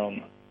Island are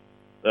on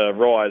the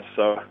rise,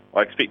 so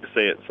I expect to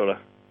see it sort of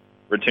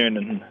return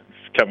in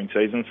coming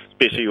seasons,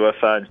 especially with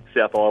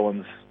South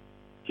Island's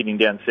heading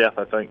down south,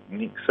 I think,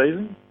 next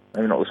season.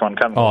 Maybe not this one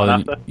coming.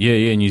 After.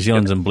 Yeah, New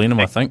Zealand's in Blenheim,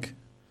 I think.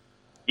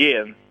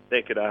 Yeah, and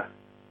that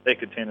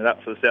could turn it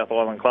up for the South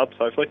Island clubs,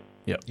 hopefully.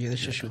 Yep. Yeah,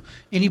 that's for sure.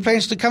 Any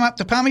plans to come up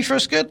to Palmy for a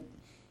skid?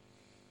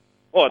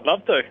 Oh, I'd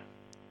love to.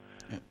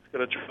 Just got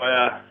to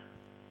try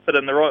fit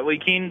in the right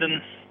weekend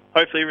and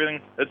hopefully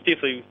everything. It's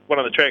definitely one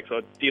of the tracks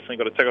I've definitely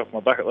got to tick off my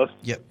bucket list.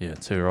 Yep. Yeah,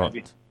 too right.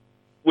 Maybe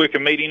work a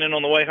meeting in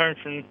on the way home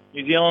from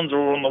New Zealand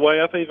or on the way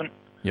up even.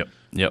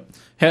 Yep.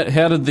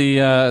 How did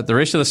the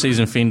rest of the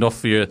season fend off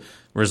for you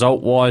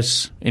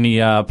result-wise? Any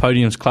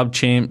podiums, club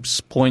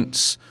champs,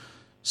 points,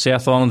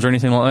 South Islands or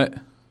anything like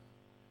that?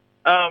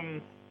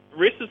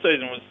 Rest of the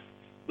season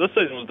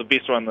was the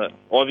best one that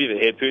I've ever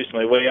had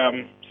personally. We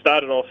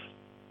started off,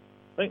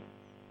 I think,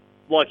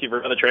 like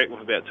every other track,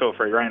 with about 2 or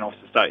 3 rain-offs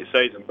to start your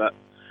season, but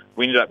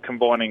we ended up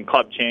combining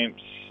club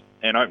champs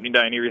and opening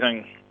day and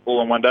everything all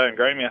on one day in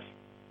Greymouth.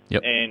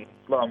 Yep. And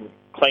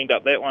cleaned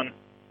up that one.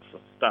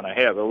 Don't know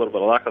how, but a little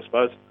bit of luck, I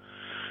suppose.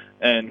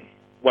 And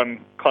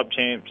won club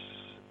champs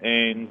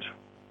and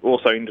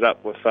also ended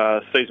up with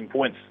season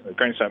points at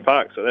Greenstone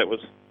Park. So that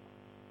was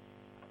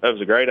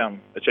a great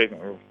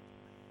achievement for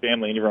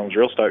family, and everyone was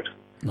real stoked.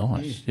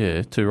 Nice.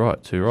 Yeah, too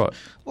right.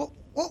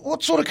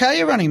 What sort of car are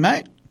you running,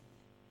 mate?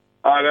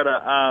 I got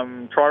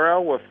a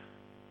tri-rail with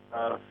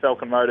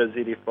Falcon Motors,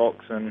 ZF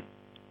Fox, and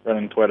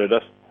running Toyota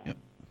Diff. Yep.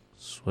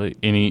 Sweet.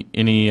 Any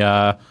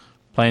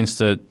plans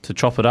to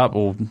chop it up,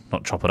 or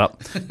not chop it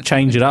up,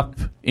 change it up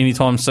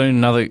anytime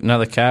soon?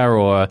 Another car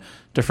or a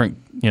different,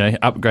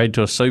 upgrade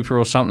to a Super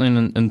or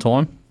something in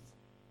time?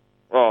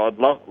 Well, I'd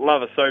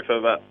love a Super,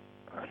 but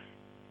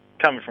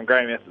coming from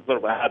Greymouth, it's a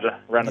little bit hard to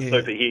run a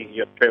Super here.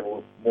 You have to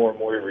travel more and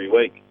more every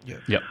week.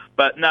 Yep.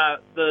 But no,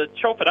 the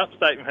chop it up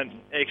statement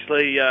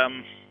actually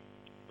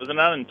was an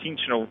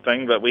unintentional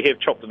thing, but we have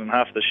chopped it in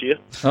half this year.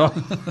 Oh.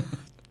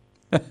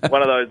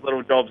 One of those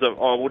little jobs of,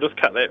 we'll just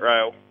cut that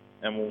rail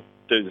and we'll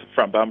do the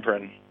front bumper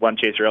and one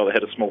chassis rail that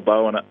had a small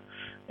bow in it,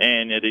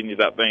 and it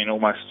ended up being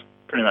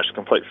pretty much a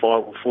complete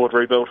fireable Ford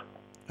rebuild.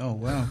 Oh,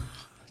 wow.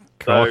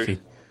 So the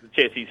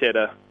chassis had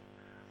a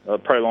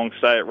prolonged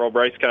stay at Rob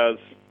Race Cars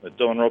at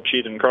Dylan Rob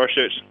Shed in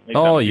Christchurch. He's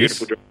done a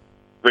beautiful job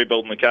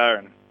rebuilding the car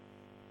and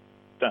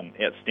done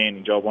an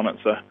outstanding job on it.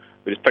 So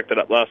we just picked it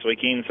up last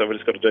weekend, so we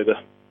just got to do the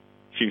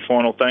few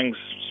final things,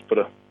 just put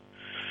a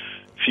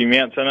few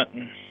mounts in it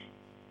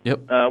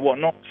and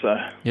whatnot. So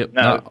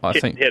I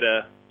think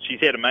she's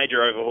had a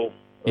major overhaul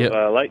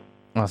of late.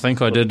 I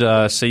think I did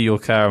see your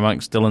car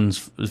amongst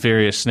Dylan's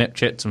various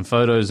Snapchats and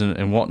photos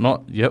and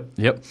whatnot. Yep.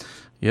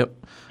 Yeah,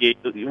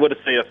 you would have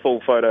seen a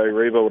full photo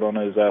rebuild on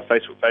his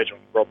Facebook page on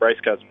Rob Race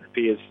Cars and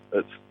Repairs.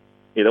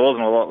 There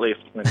wasn't a lot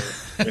left when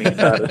he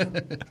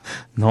started.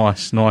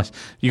 Nice.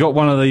 You got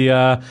one of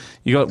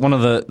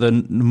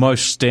the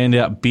most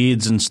standout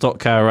beards in stock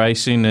car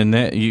racing, and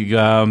that you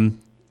a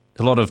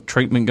lot of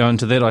treatment going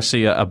to that. I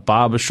see a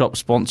barber shop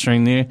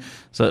sponsoring there.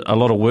 So a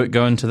lot of work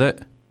going to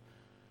that.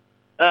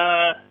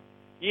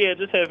 It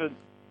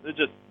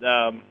just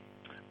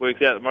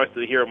works out that most of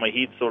the hair on my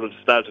head sort of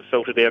starts to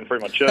filter down through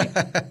my chin.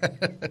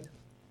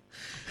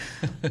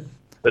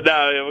 But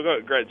no, we've got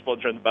a great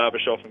sponsor in the barber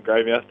shop in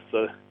Greymouth,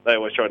 so they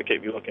always try to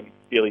keep you looking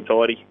fairly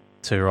tidy.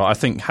 Too right. I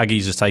think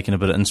HUGHES has taken a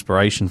bit of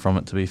inspiration from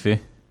it, to be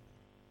fair.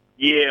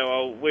 Yeah,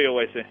 well, he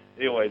always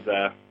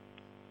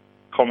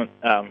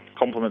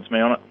compliments me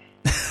on it.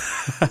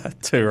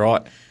 Too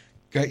right.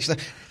 Great stuff.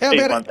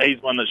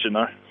 He's one that should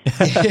know.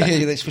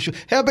 Yeah, that's for sure.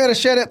 How about a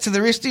shout out to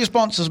the rest of your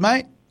sponsors,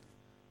 mate?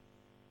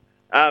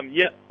 I'd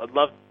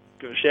love to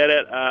give a shout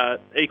out.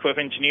 Equip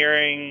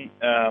Engineering.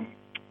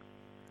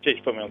 Geez,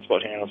 you put me on the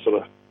spot here and I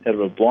sort of had a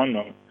bit of blind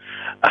on it.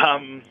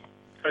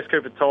 Coast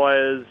Cooper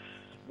Tyres,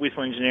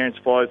 Whistle Engineering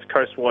Supplies,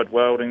 Coastwide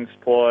Welding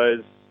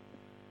Supplies,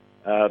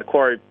 the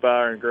Quarry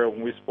Bar and Grill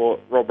and Westport,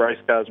 Rob Race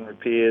Cars and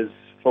Repairs,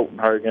 Fulton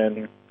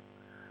Hogan,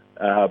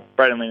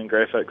 Braden Lennon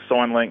Graphics,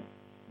 SignLink.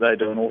 They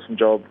do an awesome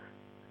job.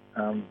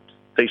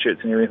 T-shirts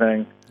and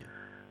everything.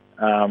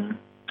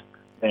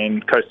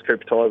 And Coast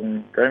Cooper Tyres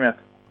and Greymouth.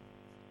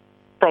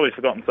 Probably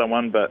forgotten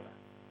someone, but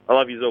I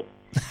love you all.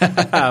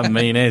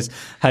 Mean as.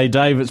 Hey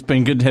Dave, it's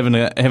been good having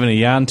a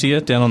yarn to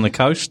you down on the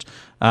coast.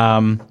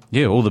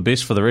 All the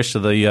best for the rest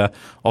of the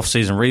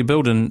off-season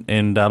rebuild,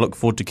 and look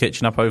forward to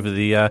catching up over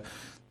the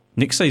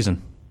next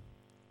season.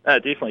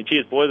 Definitely.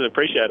 Cheers, boys. I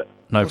appreciate it.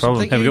 No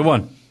problem. Have a good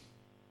one.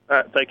 All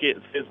right, take care.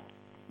 Cheers.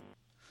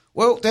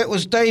 Well, that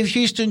was Dave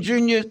Houston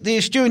Jr.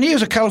 there, Stu, and he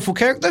was a colourful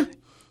character.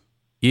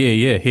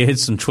 Yeah, he had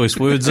some choice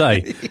words, eh?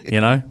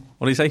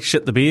 what do you say,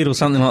 shit the bed or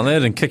something like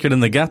that and kick it in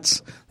the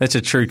guts. That's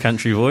a true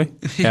country boy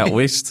out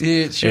west.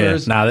 Yeah, it sure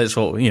is. No, that's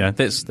what,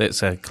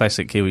 that's a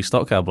classic Kiwi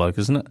stock car bloke,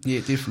 isn't it? Yeah,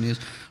 it definitely is.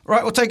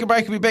 Right, we'll take a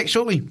break and be back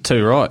shortly.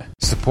 Too right.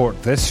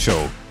 Support this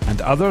show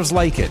and others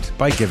like it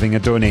by giving a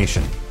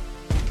donation.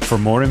 For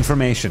more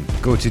information,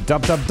 go to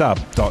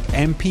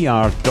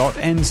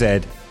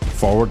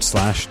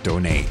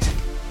www.mpr.nz/donate.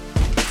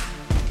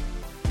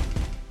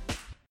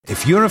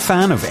 If you're a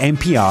fan of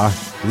NPR,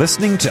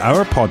 listening to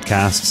our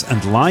podcasts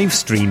and live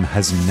stream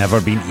has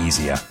never been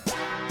easier.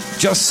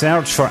 Just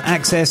search for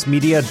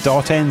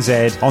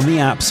accessmedia.nz on the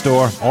App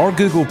Store or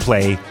Google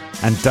Play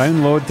and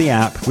download the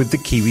app with the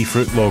kiwi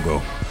fruit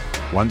logo.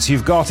 Once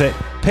you've got it,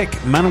 pick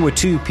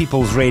Manawatu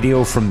People's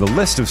Radio from the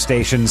list of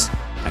stations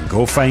and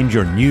go find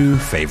your new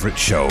favourite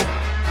show.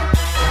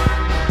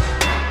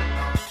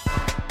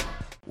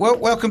 Well,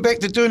 welcome back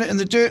to Doing It in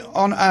the Dirt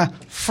on a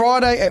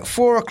Friday at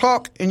 4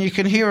 o'clock, and you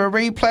can hear a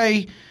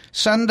replay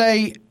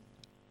Sunday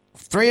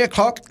 3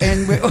 o'clock,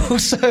 and we're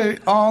also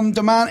on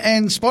demand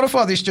and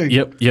Spotify this June.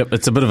 Yep.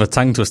 It's a bit of a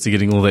tongue twister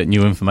getting all that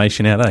new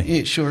information out, eh?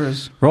 Yeah, it sure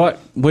is. Right,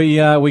 we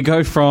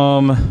go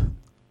from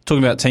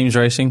talking about teams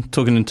racing,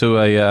 talking into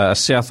a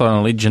South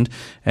Island legend,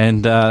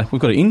 and we've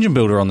got an engine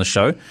builder on the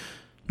show.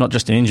 Not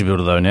just an engine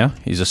builder, though, now.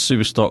 He's a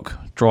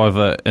SUPERSTOCK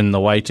driver in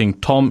the waiting.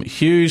 Tom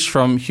Hughes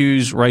from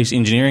Hughes Race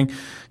Engineering.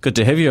 Good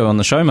to have you on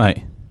the show,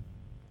 mate.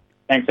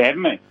 Thanks for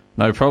having me.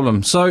 No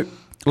problem. So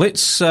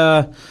let's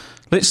start,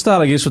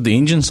 I guess, with the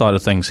engine side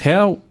of things.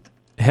 How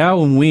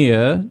and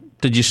where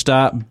did you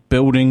start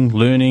building,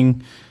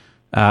 learning,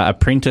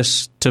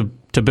 apprentice to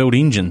build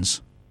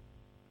engines?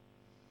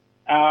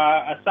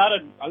 I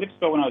left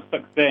school when I was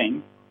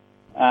 16,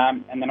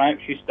 and then I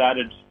actually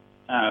started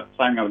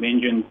playing with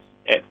engines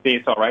at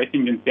CSL Race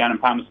Engines down in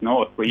Palmerston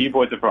North, where you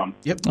boys are from.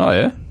 Yep. Oh,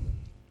 yeah?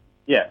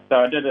 Yeah, so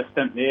I did a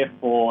stint there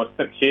for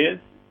 6 years,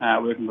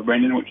 working for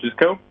Brendan, which was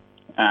cool,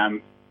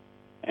 and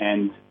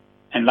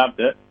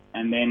loved it.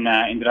 And then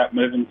ended up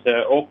moving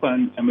to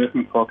Auckland and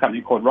working for a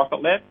company called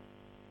Rocket Lab.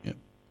 Yep.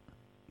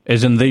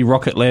 As in the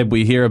Rocket Lab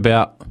we hear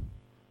about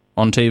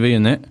on TV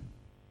and that?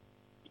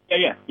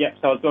 Yeah.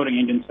 So I was building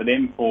engines for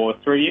them for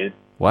 3 years.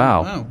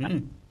 Wow.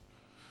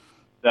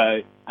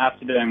 So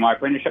after doing my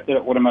apprenticeship, did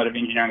an automotive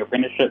engineering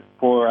apprenticeship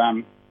for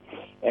when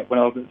I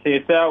was at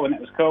CSL, and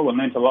that was cool. I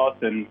learned a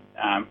lot, and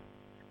it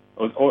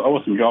was an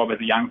awesome job as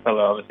a young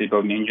fellow, obviously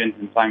building engines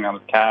and playing around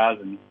with cars,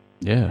 and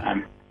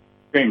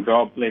dream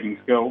job leaving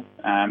school,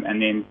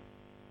 and then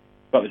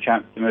got the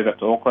chance to move up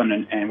to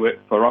Auckland and work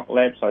for Rocket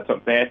Lab. So I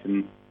took that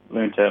and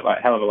learned a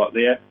hell of a lot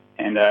there,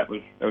 and it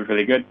was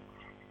really good.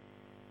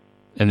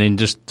 And then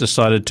just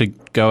decided to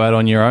go out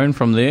on your own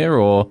from there,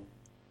 or?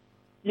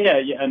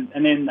 Yeah, and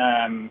then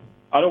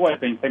I'd always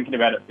been thinking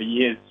about it for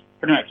years.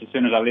 Pretty much as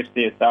soon as I left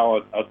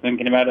CSL, I was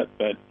thinking about it,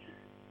 but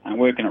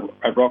working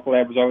at Rocket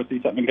Lab was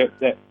obviously something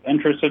that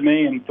interested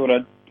me, and thought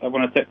I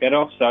want to tick that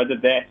off. So I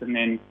did that, and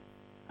then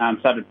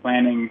started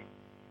planning.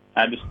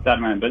 I just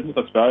started my own business,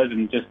 I suppose,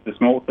 and just the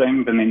small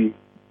things, and then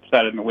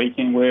started my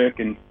weekend work,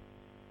 and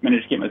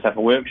managed to get myself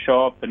a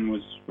workshop, and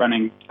was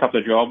running a couple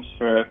of jobs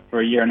for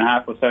a year and a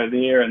half or so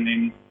there, and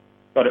then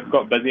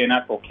got busy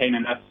enough or keen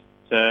enough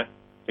to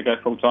go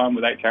full time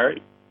with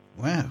HRE.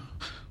 Wow.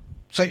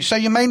 So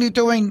you're mainly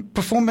doing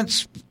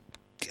performance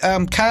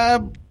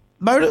car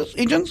motors,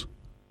 engines?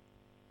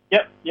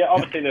 Yep. Yeah.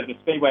 Obviously, there's a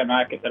speedway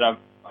market that I've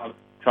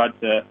tried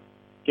to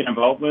get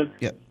involved with.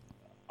 Yep.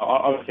 I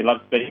obviously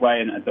love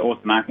speedway, and it's an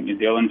awesome market in New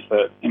Zealand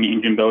for any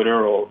engine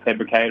builder or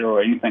fabricator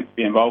or anything to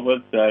be involved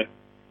with. So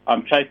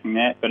I'm chasing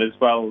that. But as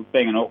well,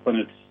 being in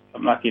Auckland,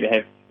 I'm lucky to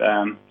have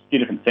a few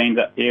different scenes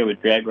up here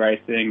with drag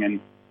racing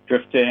and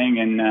drifting,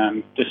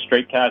 and just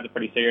street cars are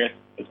pretty serious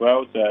as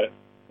well. So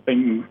I've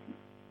been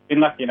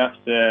lucky enough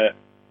to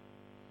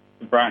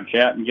branch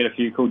out and get a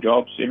few cool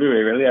jobs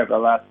everywhere, really, over the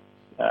last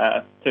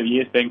 2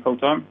 years being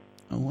full-time.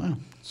 Oh, wow.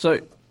 So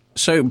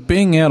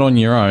being out on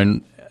your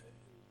own,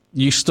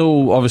 you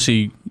still,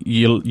 obviously,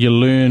 you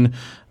learn,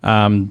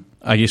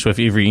 I guess with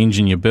every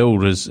engine you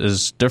build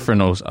is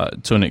different or,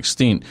 to an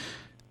extent.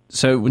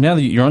 So now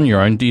that you're on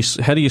your own,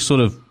 how do you sort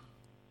of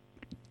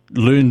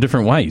learn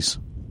different ways?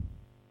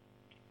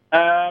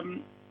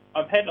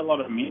 I've had a lot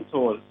of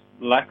mentors,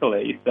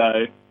 luckily.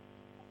 So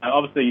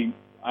obviously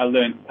I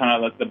learned kind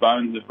of like the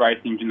bones of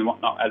race engine and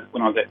whatnot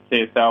when I was at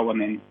CSL,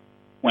 and then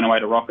went away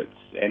to Rockets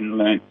and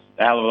learned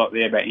a hell of a lot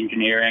there about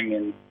engineering,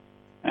 and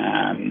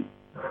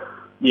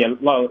a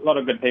lot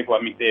of good people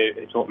I met there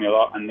who taught me a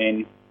lot. And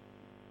then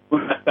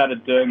when I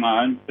started doing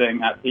my own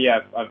thing up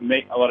here, I've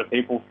met a lot of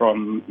people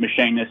from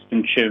machinists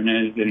and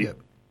tuners and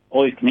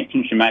all these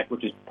connections you make,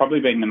 which has probably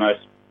been the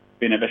most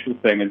beneficial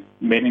thing, is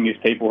meeting these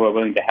people who are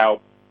willing to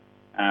help.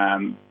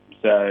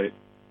 So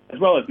as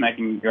well as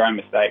making your own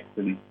mistakes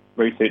and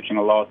researching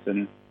a lot,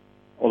 and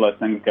all those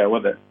things go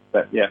with it.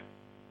 But yeah.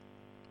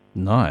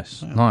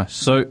 Nice.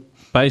 So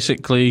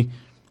basically,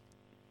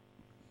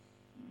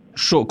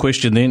 short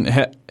question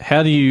then,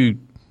 how do you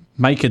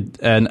make an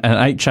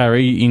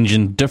HRE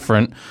engine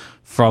different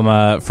from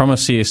a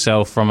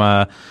CSL, from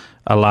a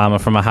Llama,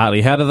 from a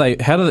Hartley? How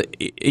do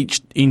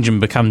each engine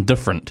become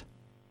different?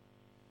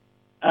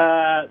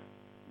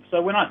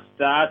 So when I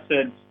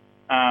started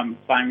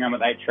playing around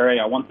with HRE,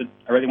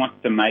 I really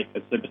wanted to make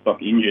a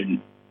Superstock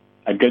engine,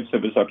 a good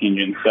Superstock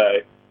engine.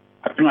 So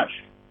I pretty much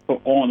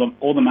put all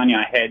the money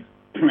I had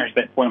pretty much at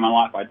that point in my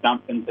life, I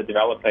dumped into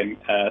developing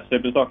a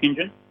Superstock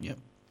engine. Yep.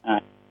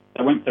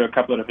 I went through a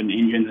couple of different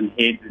engines and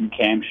heads and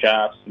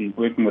camshafts and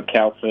working with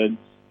Calfords,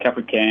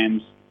 couple of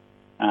cams,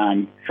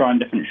 trying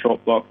different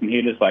short blocks and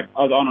headers. Like,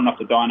 I was on and off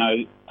the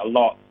dyno a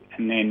lot,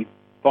 and then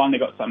finally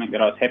got something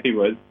that I was happy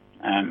with,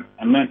 and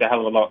learned a hell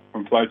of a lot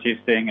from flow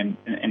testing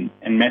and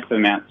massive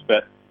amounts.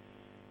 But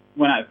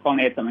when I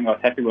finally had something I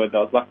was happy with, I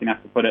was lucky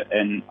enough to put it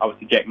in,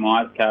 obviously, Jack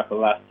Myers' car for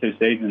the last 2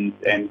 seasons,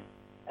 and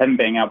him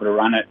being able to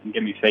run it and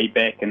give me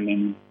feedback and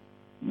then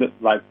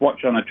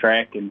watch on the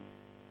track and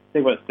see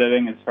what it's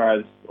doing as far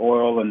as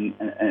oil and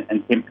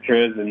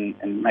temperatures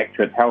and make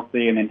sure it's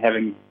healthy, and then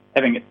having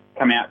it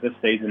come out this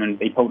season and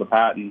be pulled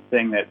apart and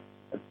seeing that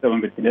it's still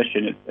in good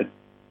condition,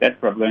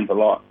 that's what I've learned a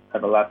lot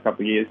over the last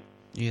couple of years.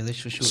 Yeah, that's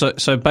for sure.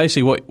 So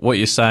basically what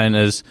you're saying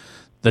is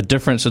the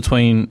difference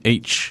between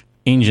each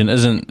engine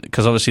isn't,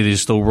 because obviously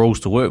there's still rules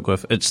to work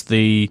with, it's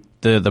the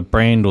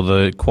brand or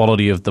the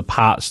quality of the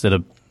parts that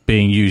are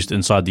being used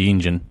inside the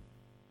engine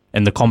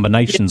and the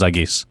combinations, I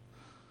guess.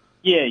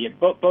 Yeah.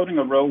 Building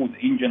a rules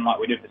engine like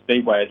we do for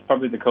Speedway is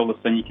probably the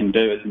coolest thing you can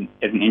do as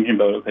an engine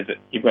builder, because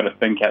you've got to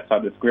think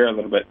outside the square a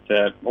little bit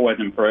to always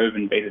improve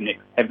and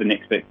have the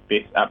next best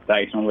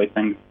update and all these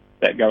things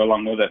that go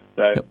along with it.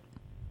 So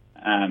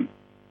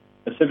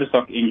the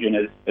Superstock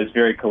engine is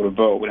very cool to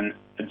build, and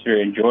it's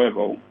very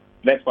enjoyable.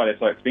 That's why they're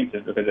so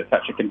expensive, because it's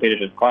such a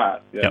competitive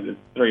class. There's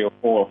 3 or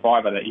 4 or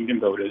 5 other engine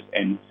builders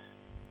and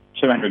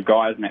 200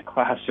 guys in that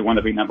class who want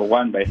to be number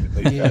one,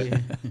 basically. Yeah.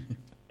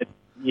 So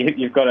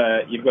you've got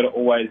to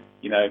always,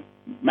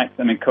 make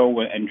something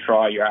cool and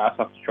try your ass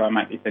off to try and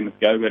make these things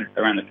go good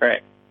around the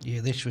track.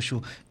 Yeah, that's for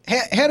sure.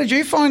 How did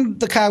you find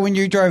the car when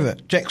you drove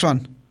it, Jack's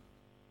one?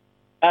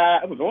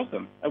 It was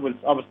awesome. It was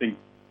obviously,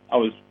 I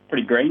was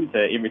pretty green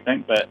to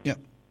everything, but yep.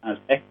 I was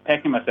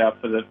packing myself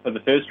for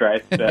the first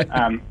race. But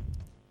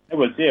it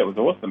was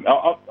awesome.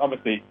 I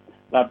obviously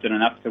loved it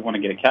enough to want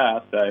to get a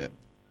car, so yep.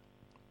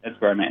 That's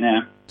where I'm at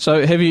now.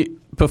 So have you,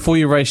 before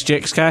you raced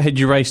Jack's car, had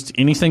you raced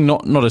anything,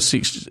 not as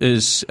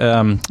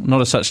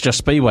such just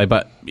Speedway,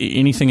 but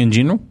anything in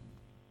general?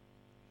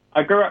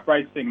 I grew up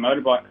racing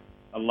motorbikes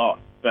a lot,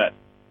 but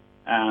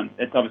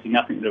it's obviously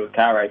nothing to do with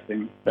car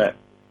racing. But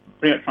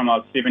pretty much from I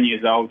was 7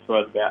 years old to I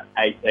was about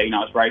 18, I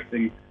was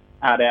racing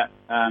hard out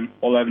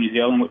all over New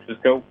Zealand, which was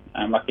cool.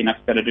 I'm lucky enough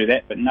to be able to do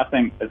that, but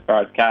nothing as far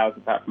as cars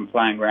apart from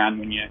playing around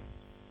when you're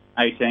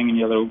 18 in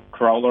your little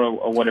Corolla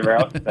or whatever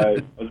else. So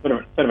it was a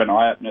bit of an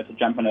eye-opener to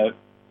jump in a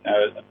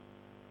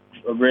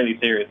really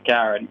serious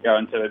car and go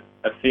into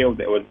a field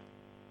that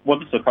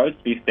wasn't supposed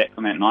to be stacked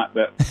on that night,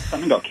 but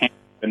something got cancelled,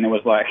 and it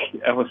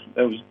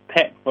was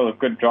packed full of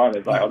good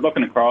drivers. Like, I was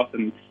looking across,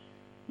 and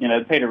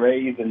Peter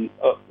Rees and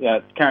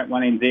Current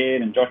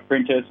 1NZ and Josh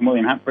Prentice and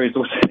William Humphreys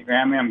all sitting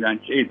around me. I'm going,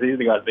 geez, these are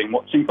the guys I've been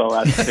watching for the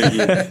last 2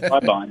 years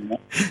sideline.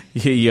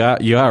 Yeah,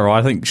 you are right.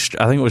 I think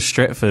it was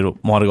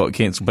Stratford might have got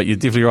cancelled, but you're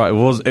definitely right.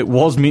 It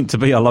was meant to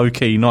be a low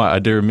key night. I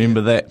do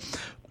remember that.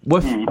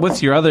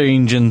 With your other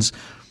engines,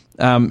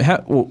 how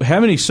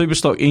many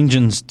Superstock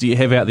engines do you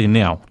have out there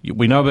now?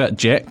 We know about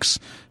Jack's.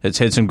 It's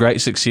had some great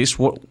success.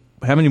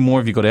 How many more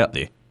have you got out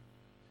there?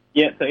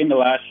 Yeah, so in the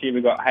last year we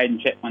got Hayden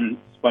Chapman's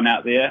one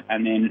out there,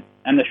 and then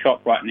in the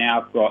shop right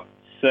now I've got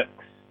 6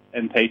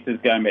 in pieces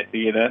going back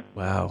together.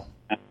 Wow.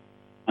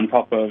 On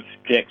top of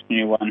Jack's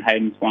new one,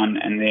 Hayden's one,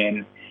 and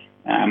then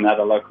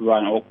another local guy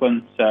in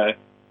Auckland. So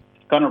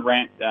it's kind of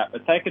ramped up.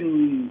 It's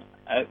taken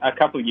a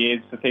couple of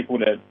years for people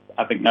to,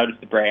 I think, notice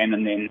the brand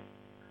and then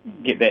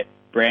get that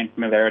brand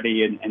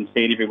familiarity and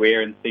see it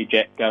everywhere and see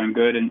Jack going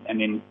good and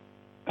then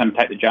kind of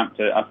take the jump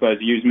to, I suppose,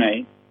 use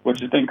me, which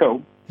has been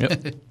cool.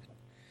 Yep.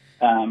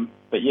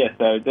 But yeah,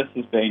 so this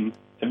has been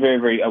a very,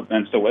 very,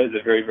 and still is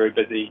a very, very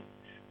busy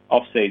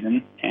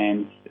off-season,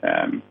 and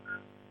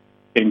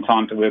getting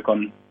time to work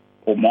on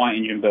my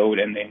engine build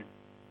and then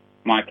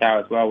my car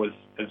as well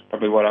is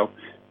probably what I'll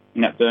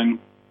end up doing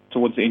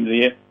towards the end of the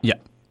year.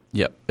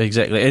 Yeah,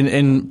 exactly.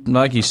 And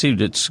like you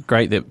said, it's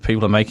great that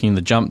people are making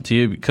the jump to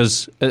you,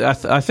 because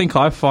I think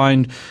I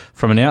find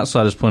from an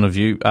outsider's point of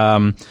view,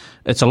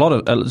 it's a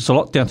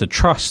lot down to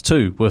trust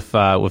too with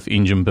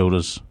engine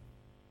builders.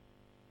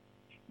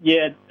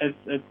 Yeah,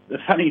 it's a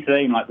funny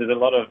thing. Like, there's a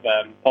lot of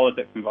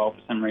politics involved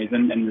for some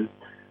reason, and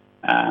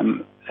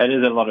it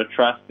is a lot of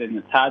trust, and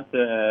it's hard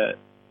to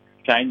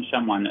change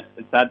someone.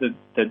 It's hard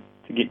to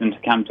get them to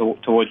come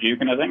towards you,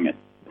 kind of thing.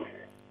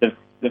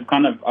 I've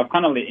kind of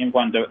let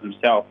everyone do it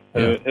themselves.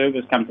 Yeah.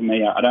 Whoever's come to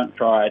me, I don't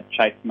try to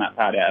chase them up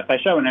hard out. If they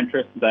show an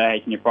interest and say, hey,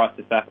 can you price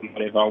this up and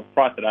whatever, I'll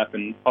price it up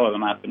and follow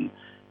them up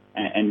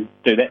and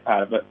do that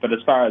part of it. But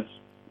as far as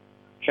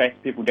chasing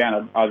people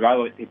down, I'd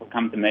rather let people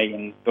come to me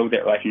and build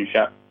that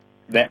relationship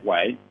that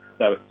way.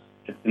 So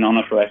it's an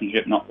honest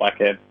relationship, not like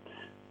a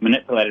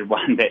manipulated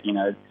one that,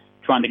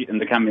 trying to get them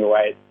to come your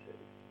way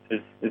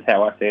is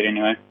how I see it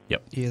anyway.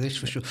 Yep. Yeah, that's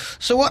for sure.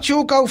 So what's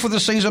your goal for the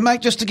season,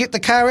 mate? Just to get the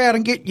car out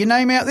and get your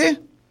name out there?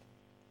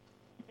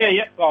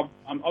 Yeah. Well,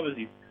 I'm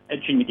obviously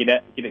itching to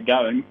get it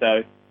going.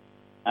 So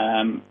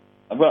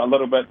I've got a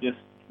little bit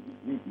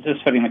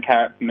just fitting the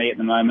car up for me at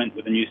the moment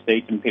with the new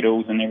seats and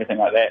pedals and everything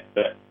like that.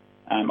 But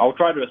I'll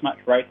try to do as much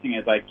racing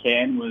as I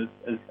can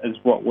as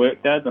what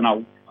work does, and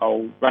I'll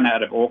run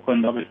out of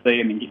Auckland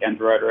obviously, and then get down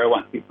to Rotorua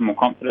once I get some more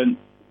confidence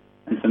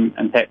and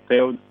some packed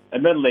fields.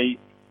 Admittedly,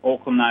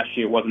 Auckland last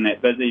year wasn't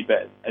that busy,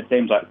 but it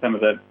seems like some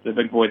of the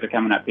big boys are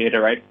coming up here to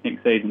race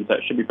next season, so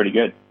it should be pretty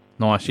good.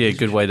 Nice, yeah,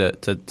 good way to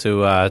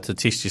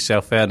test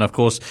yourself out, and of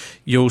course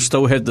you'll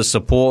still have the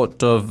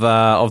support of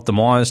the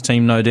Myers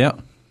team, no doubt.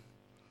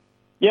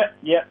 Yeah.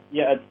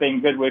 It's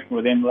been good working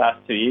with them the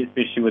last 2 years,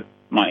 especially with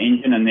my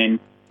engine, and then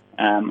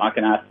I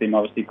can ask them,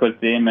 obviously, quiz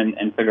them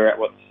and figure out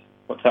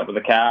what's up with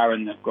the car,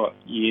 and they've got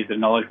years of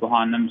knowledge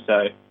behind them,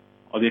 so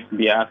I'll definitely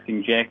be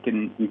asking Jack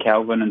and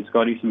Calvin and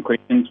Scotty some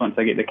questions once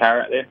I get the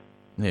car out there.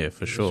 Yeah,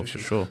 for sure.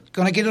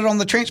 Going to get it on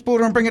the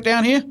transporter and bring it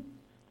down here?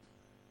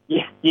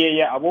 Yeah.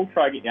 I will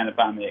try to get down to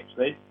Palmy,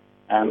 actually.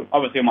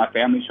 Obviously, all my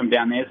family's from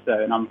down there,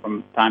 and I'm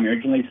from Palmy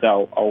originally,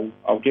 so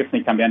I'll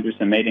definitely come down to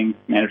some meetings,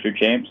 manage with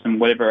champs and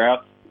whatever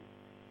else.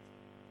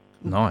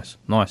 Nice.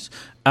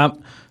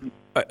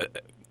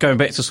 Going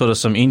back to sort of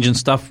some engine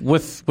stuff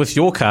with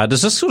your car,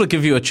 does this sort of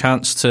give you a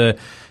chance to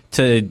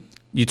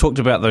you talked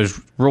about those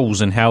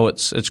rules and how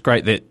it's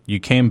great that you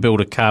can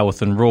build a car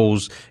within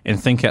rules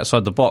and think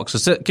outside the box.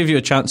 Does that give you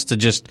a chance to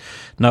just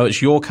know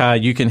it's your car,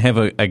 you can have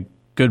a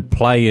good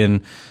play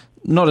in,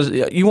 not as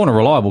you want a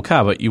reliable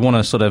car, but you want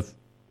to sort of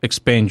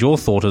expand your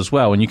thought as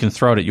well, and you can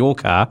throw it at your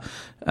car,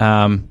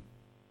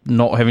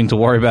 not having to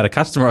worry about a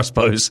customer, I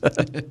suppose.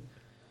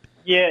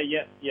 Yeah.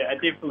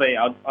 Definitely.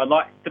 I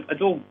like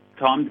it's all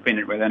time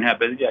dependent, whether and how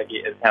busy I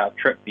get is how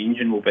tricked the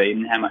engine will be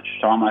and how much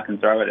time I can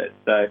throw at it.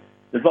 So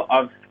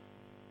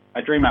I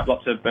dream up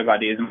lots of big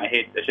ideas in my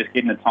head. It's just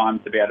getting the time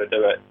to be able to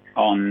do it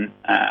on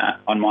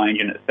my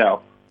engine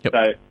itself. Yep.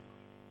 So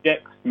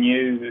Jack's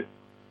new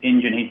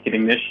engine he's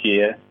getting this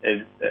year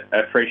is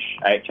a fresh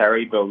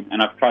HRE build,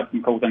 and I've tried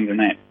some cool things in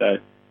that. So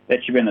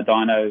that should be in the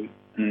dyno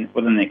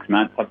within the next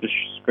month. I've just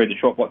screwed the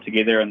short block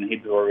together and the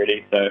heads are all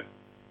ready. So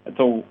it's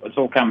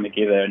all coming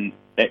together, and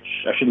I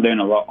should learn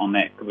a lot on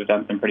that because we've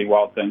done some pretty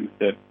wild things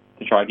to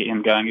try to get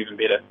him going even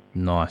better.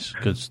 Nice,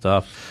 good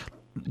stuff.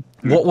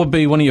 What would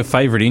be one of your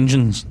favourite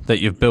engines that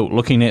you've built?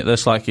 Looking at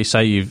this, like you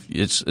say,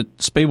 it's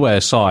Speedway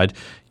aside,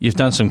 you've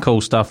done some cool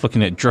stuff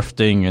looking at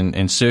drifting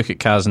and circuit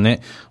cars and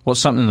that.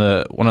 What's one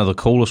of the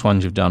coolest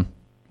ones you've done,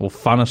 or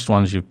funnest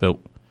ones you've built?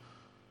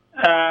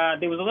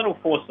 There was a little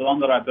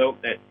 4-cylinder that I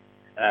built that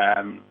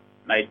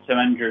made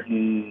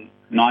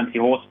 290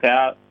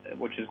 horsepower,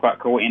 which is quite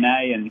cool,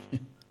 NA, and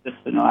just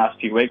in the last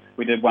few weeks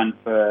we did one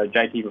for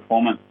JT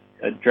Performance,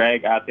 a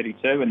drag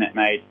R32, and that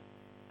made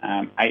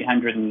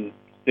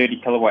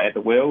 830 kilowatt at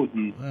the wheels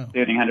and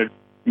 1,300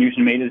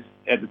 newton meters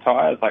at the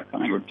tyres, like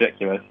something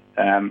ridiculous.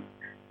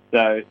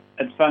 So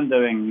it's fun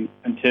doing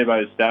some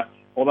turbo stuff,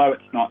 although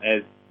it's not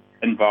as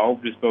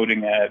involved as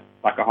building a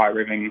high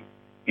revving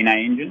NA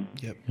engine.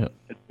 Yep.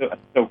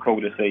 It's still cool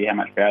to see how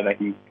much power they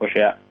can push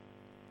out.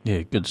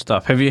 Yeah, good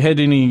stuff. Have you had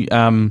any?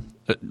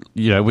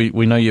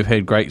 We know you've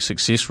had great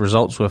success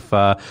results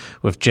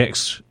with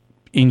Jack's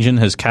engine,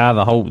 his car,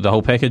 the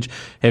whole package.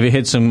 Have you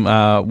had some?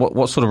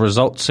 What sort of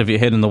results have you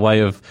had in the way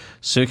of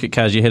circuit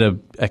cars? You had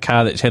a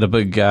car that's had a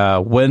big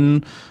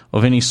win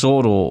of any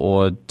sort,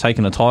 or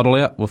taken a title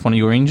out with one of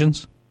your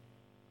engines?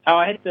 Oh,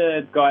 I had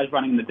the guys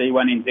running the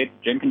D1NZ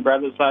Jenkins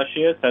Brothers last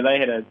year, so they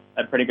had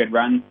a pretty good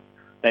run.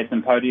 They had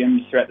some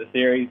podiums throughout the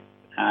series.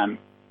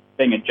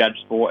 Being a judge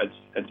sport,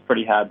 it's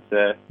pretty hard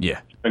to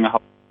bring a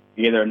whole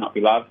together and not be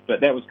loved. But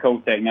that was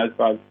cool seeing those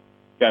guys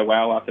go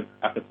well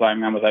after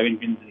playing around with those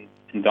engines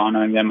and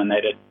dynoing them, and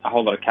they did a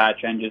whole lot of car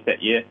changes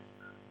that year.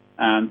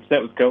 So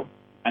that was cool.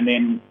 And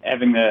then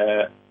having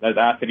those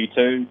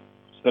R32s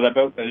that I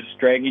built, those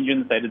drag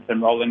engines, they did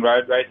some rolling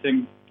road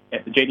racing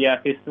at the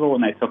GDR Festival,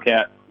 and they took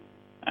out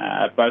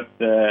both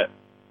the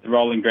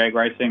rolling drag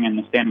racing and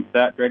the standing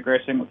start drag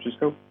racing, which was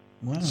cool.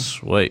 Wow.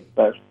 Sweet.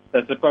 So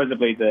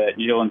supposedly the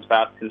New Zealand's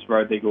fastest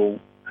road legal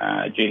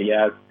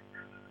GDRs.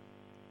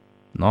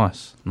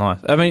 Nice.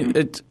 I mean,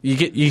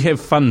 you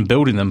have fun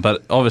building them,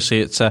 but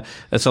obviously it's a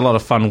lot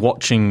of fun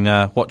watching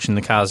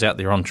the cars out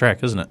there on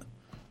track, isn't it?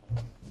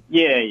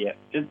 Yeah.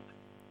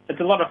 It's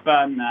a lot of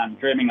fun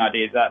dreaming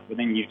ideas up, but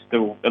then you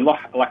still a lot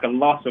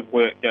of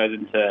work goes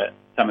into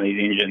some of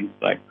these engines,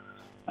 like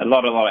a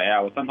lot of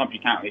hours. Sometimes you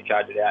can't really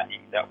charge it out, and you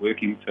end up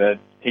working for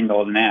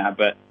 $10 an hour,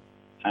 but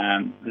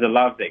there's a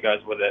love that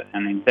goes with it,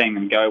 and then seeing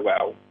them go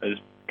well is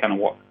kind of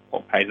what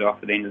pays off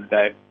at the end of the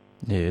day.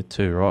 Yeah,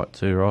 too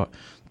right.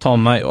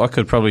 Tom, mate, I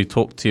could probably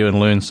talk to you and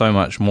learn so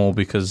much more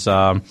because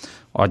I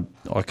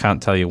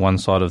can't tell you one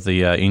side of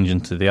the engine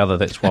to the other.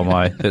 That's why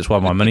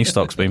my mini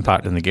stock's been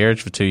parked in the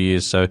garage for 2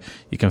 years. So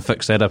you can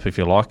fix that up if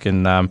you like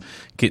and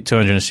get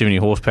 270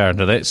 horsepower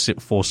into that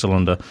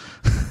 4-cylinder.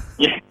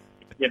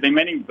 Yeah, been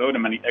meaning to build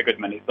a good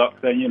mini stock,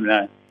 so you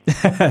know.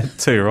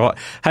 Too right.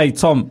 Hey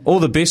Tom, all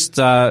the best.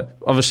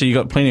 Obviously, you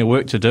got plenty of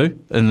work to do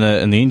in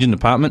the engine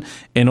department,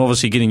 and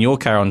obviously getting your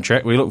car on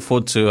track. We look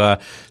forward to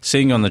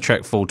seeing you on the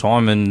track full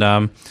time, and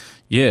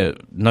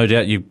no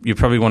doubt you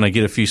probably want to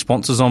get a few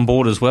sponsors on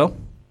board as well.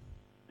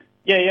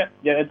 Yeah.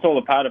 It's all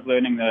a part of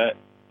learning I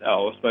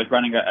suppose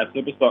running a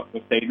Superstock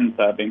this season.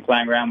 So I've been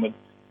playing around with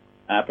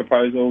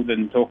proposals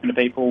and talking to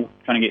people,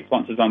 trying to get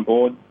sponsors on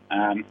board.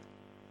 And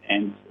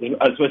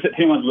I suppose if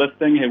anyone's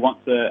listening who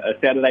wants a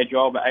Saturday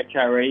job at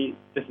HRE,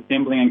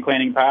 disassembling and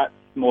cleaning parts,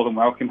 more than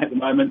welcome at the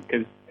moment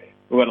because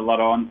we've got a lot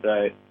on.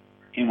 So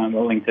anyone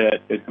willing to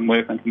do some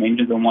work on some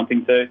engines and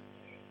wanting to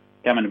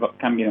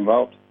come get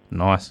involved.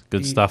 Nice,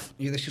 good stuff.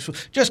 Yeah,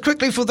 just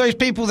quickly for those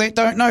people that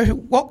don't know,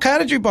 what car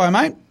did you buy,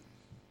 mate?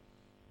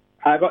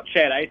 I got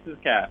Chad Ace's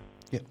car.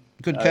 Yeah,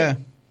 good car.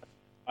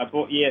 I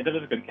bought, that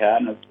is a good car,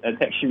 and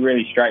it's actually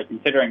really straight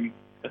considering.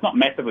 It's not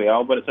massively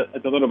old, but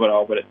it's a little bit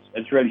old, but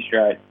it's really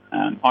straight.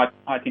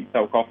 High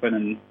tensile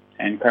coffin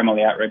and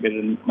chromoly outriggers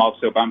and mild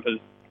steel bumpers.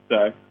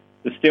 So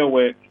the steel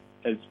work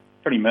is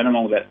pretty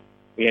minimal that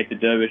we had to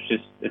do. It's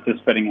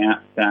just fitting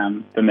out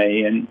for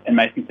me and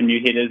making some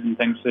new headers and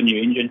things for the new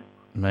engine.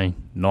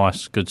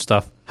 Nice, good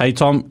stuff. Hey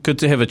Tom, good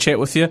to have a chat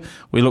with you.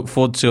 We look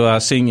forward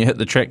to seeing you hit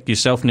the track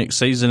yourself next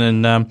season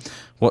and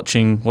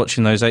watching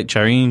those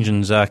HRE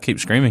engines keep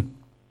screaming.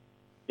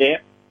 Yeah,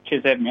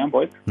 cheers for having me on,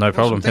 boys. No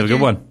problem. Awesome, have a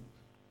good one.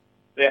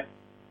 Yeah.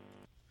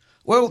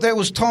 Well, that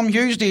was Tom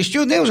Hughes there,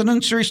 Stuart. That was an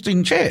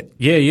interesting chat.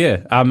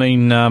 Yeah. I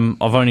mean,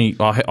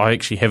 I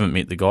actually haven't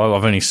met the guy.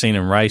 I've only seen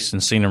him race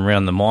and seen him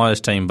around the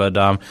Myers team, but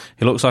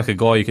he looks like a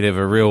guy you could have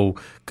a real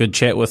good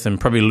chat with and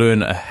probably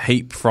learn a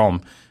heap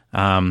from.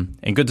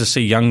 And good to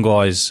see young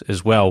guys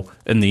as well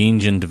in the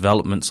engine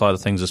development side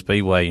of things at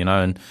Speedway,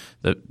 and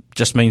that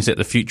just means that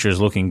the future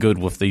is looking good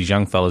with these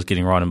young fellas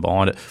getting right in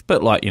behind it.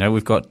 But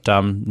we've got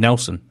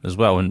Nelson as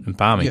well and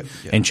Palmy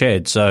and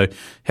Chad. So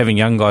having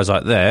young guys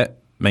like that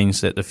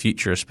means that the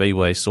future of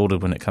Speedway is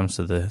sorted when it comes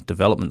to the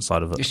development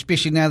side of it.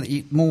 Especially now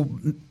that more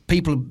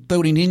people are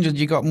building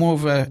engines, you've got more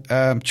of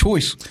a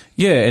choice.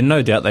 Yeah, and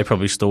no doubt they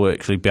probably still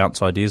actually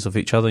bounce ideas off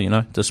each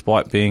other,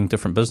 despite being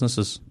different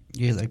businesses.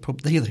 Yeah, they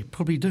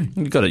probably do.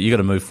 You got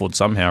to move forward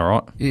somehow,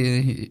 right?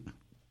 Yeah.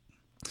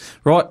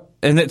 Right,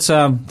 and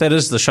that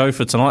is the show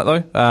for tonight,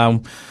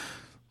 though.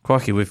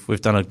 Crikey,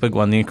 we've done a big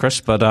one there, Chris.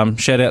 But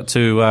shout out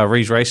to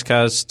Rees Race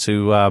Cars,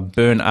 to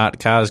Burn Art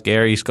Cars.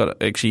 Gary's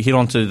actually head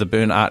onto the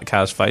Burn Art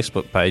Cars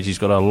Facebook page. He's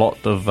got a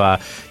lot of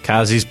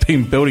cars he's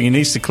been building. He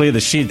needs to clear the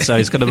shed, so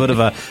he's got a bit of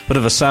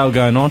a sale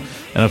going on.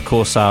 And of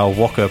course,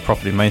 Walker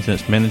Property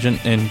Maintenance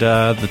Management and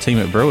the team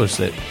at Brewers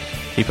that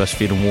keep us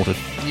fed and watered.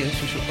 Yeah, that's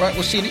for sure. Right,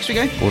 we'll see you next week,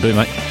 eh? Will do,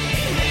 mate.